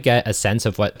 if you want to get a sense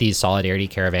of what these solidarity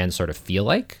caravans sort of feel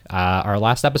like, our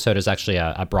last episode is actually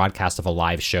a broadcast of a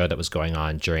live show that was going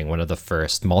on during one of the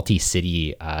first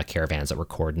multi-city caravans that were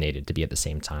coordinated to be at the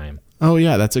same time. Oh,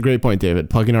 yeah, that's a great point, David.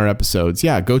 Plugging our episodes.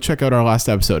 Yeah, go check out our last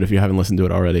episode if you haven't listened to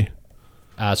it already.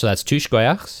 So that's 2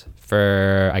 shkoyachs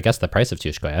for, I guess, the price of 2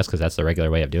 shkoyachs, because that's the regular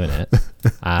way of doing it.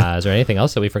 Is there anything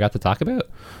else that we forgot to talk about?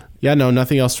 Yeah, no,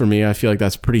 nothing else for me. I feel like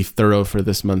that's pretty thorough for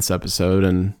this month's episode,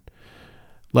 and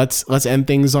let's end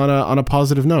things on a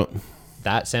positive note.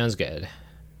 That sounds good.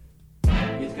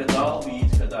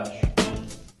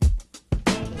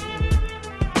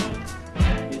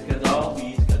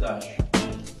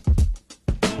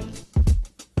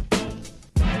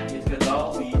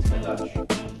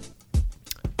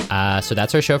 So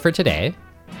that's our show for today.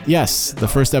 Yes, the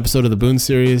first episode of the Boon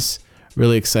series.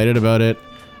 Really excited about it.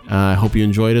 I hope you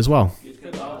enjoy it as well.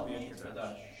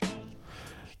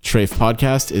 Treif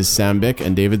Podcast is Sam Bick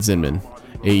and David Zinman.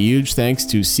 A huge thanks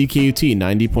to CKUT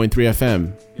 90.3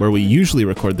 FM, where we usually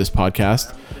record this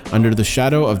podcast under the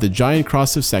shadow of the giant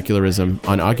cross of secularism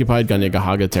on occupied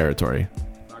Kanien'kehá:ka territory.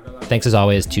 Thanks as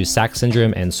always to Sack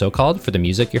Syndrome and SoCalled for the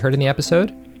music you heard in the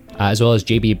episode, as well as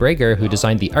JB Brager, who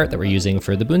designed the art that we're using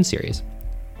for the Boon series.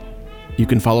 You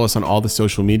can follow us on all the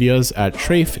social medias at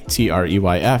Treif,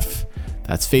 Treyf.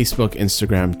 That's Facebook,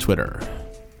 Instagram, Twitter.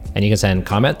 And you can send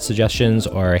comments, suggestions,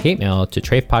 or hate mail to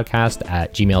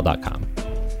treifpodcast@gmail.com.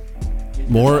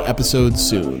 More episodes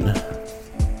soon.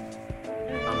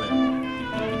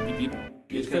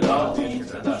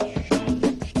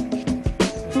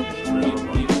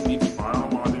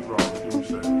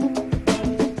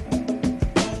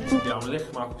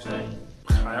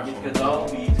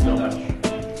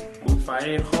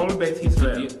 ופאיר כל בית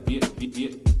ישראל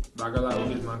בגלה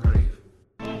ובזמן קריב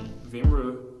ואמרו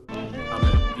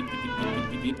אמן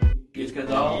יתגדל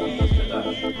ויתקדש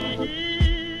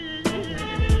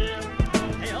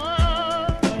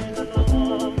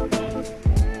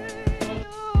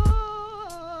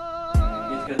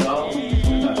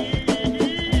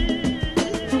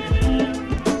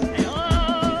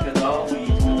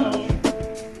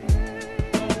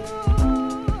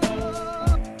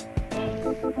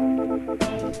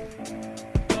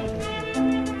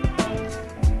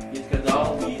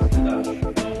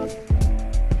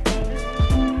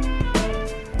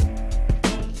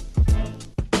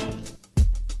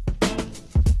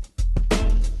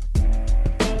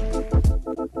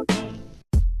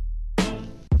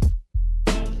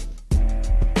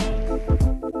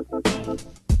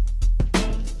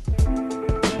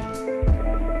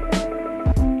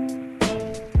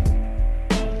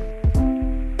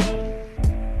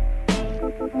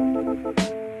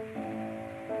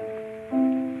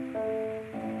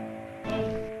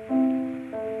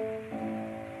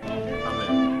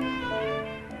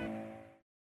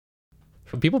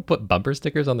People put bumper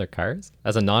stickers on their cars?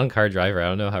 As a non-car driver, I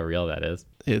don't know how real that is.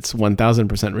 It's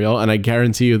 1000% real. And I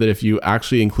guarantee you that if you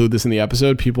actually include this in the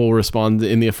episode, people will respond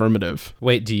in the affirmative.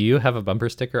 Wait, do you have a bumper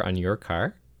sticker on your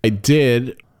car? I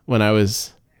did when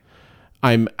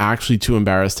I'm actually too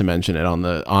embarrassed to mention it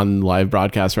on live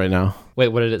broadcast right now. Wait,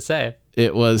 what did it say?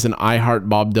 It was an I Heart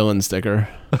Bob Dylan sticker.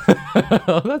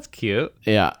 Oh, that's cute.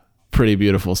 Yeah. Pretty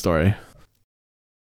beautiful story.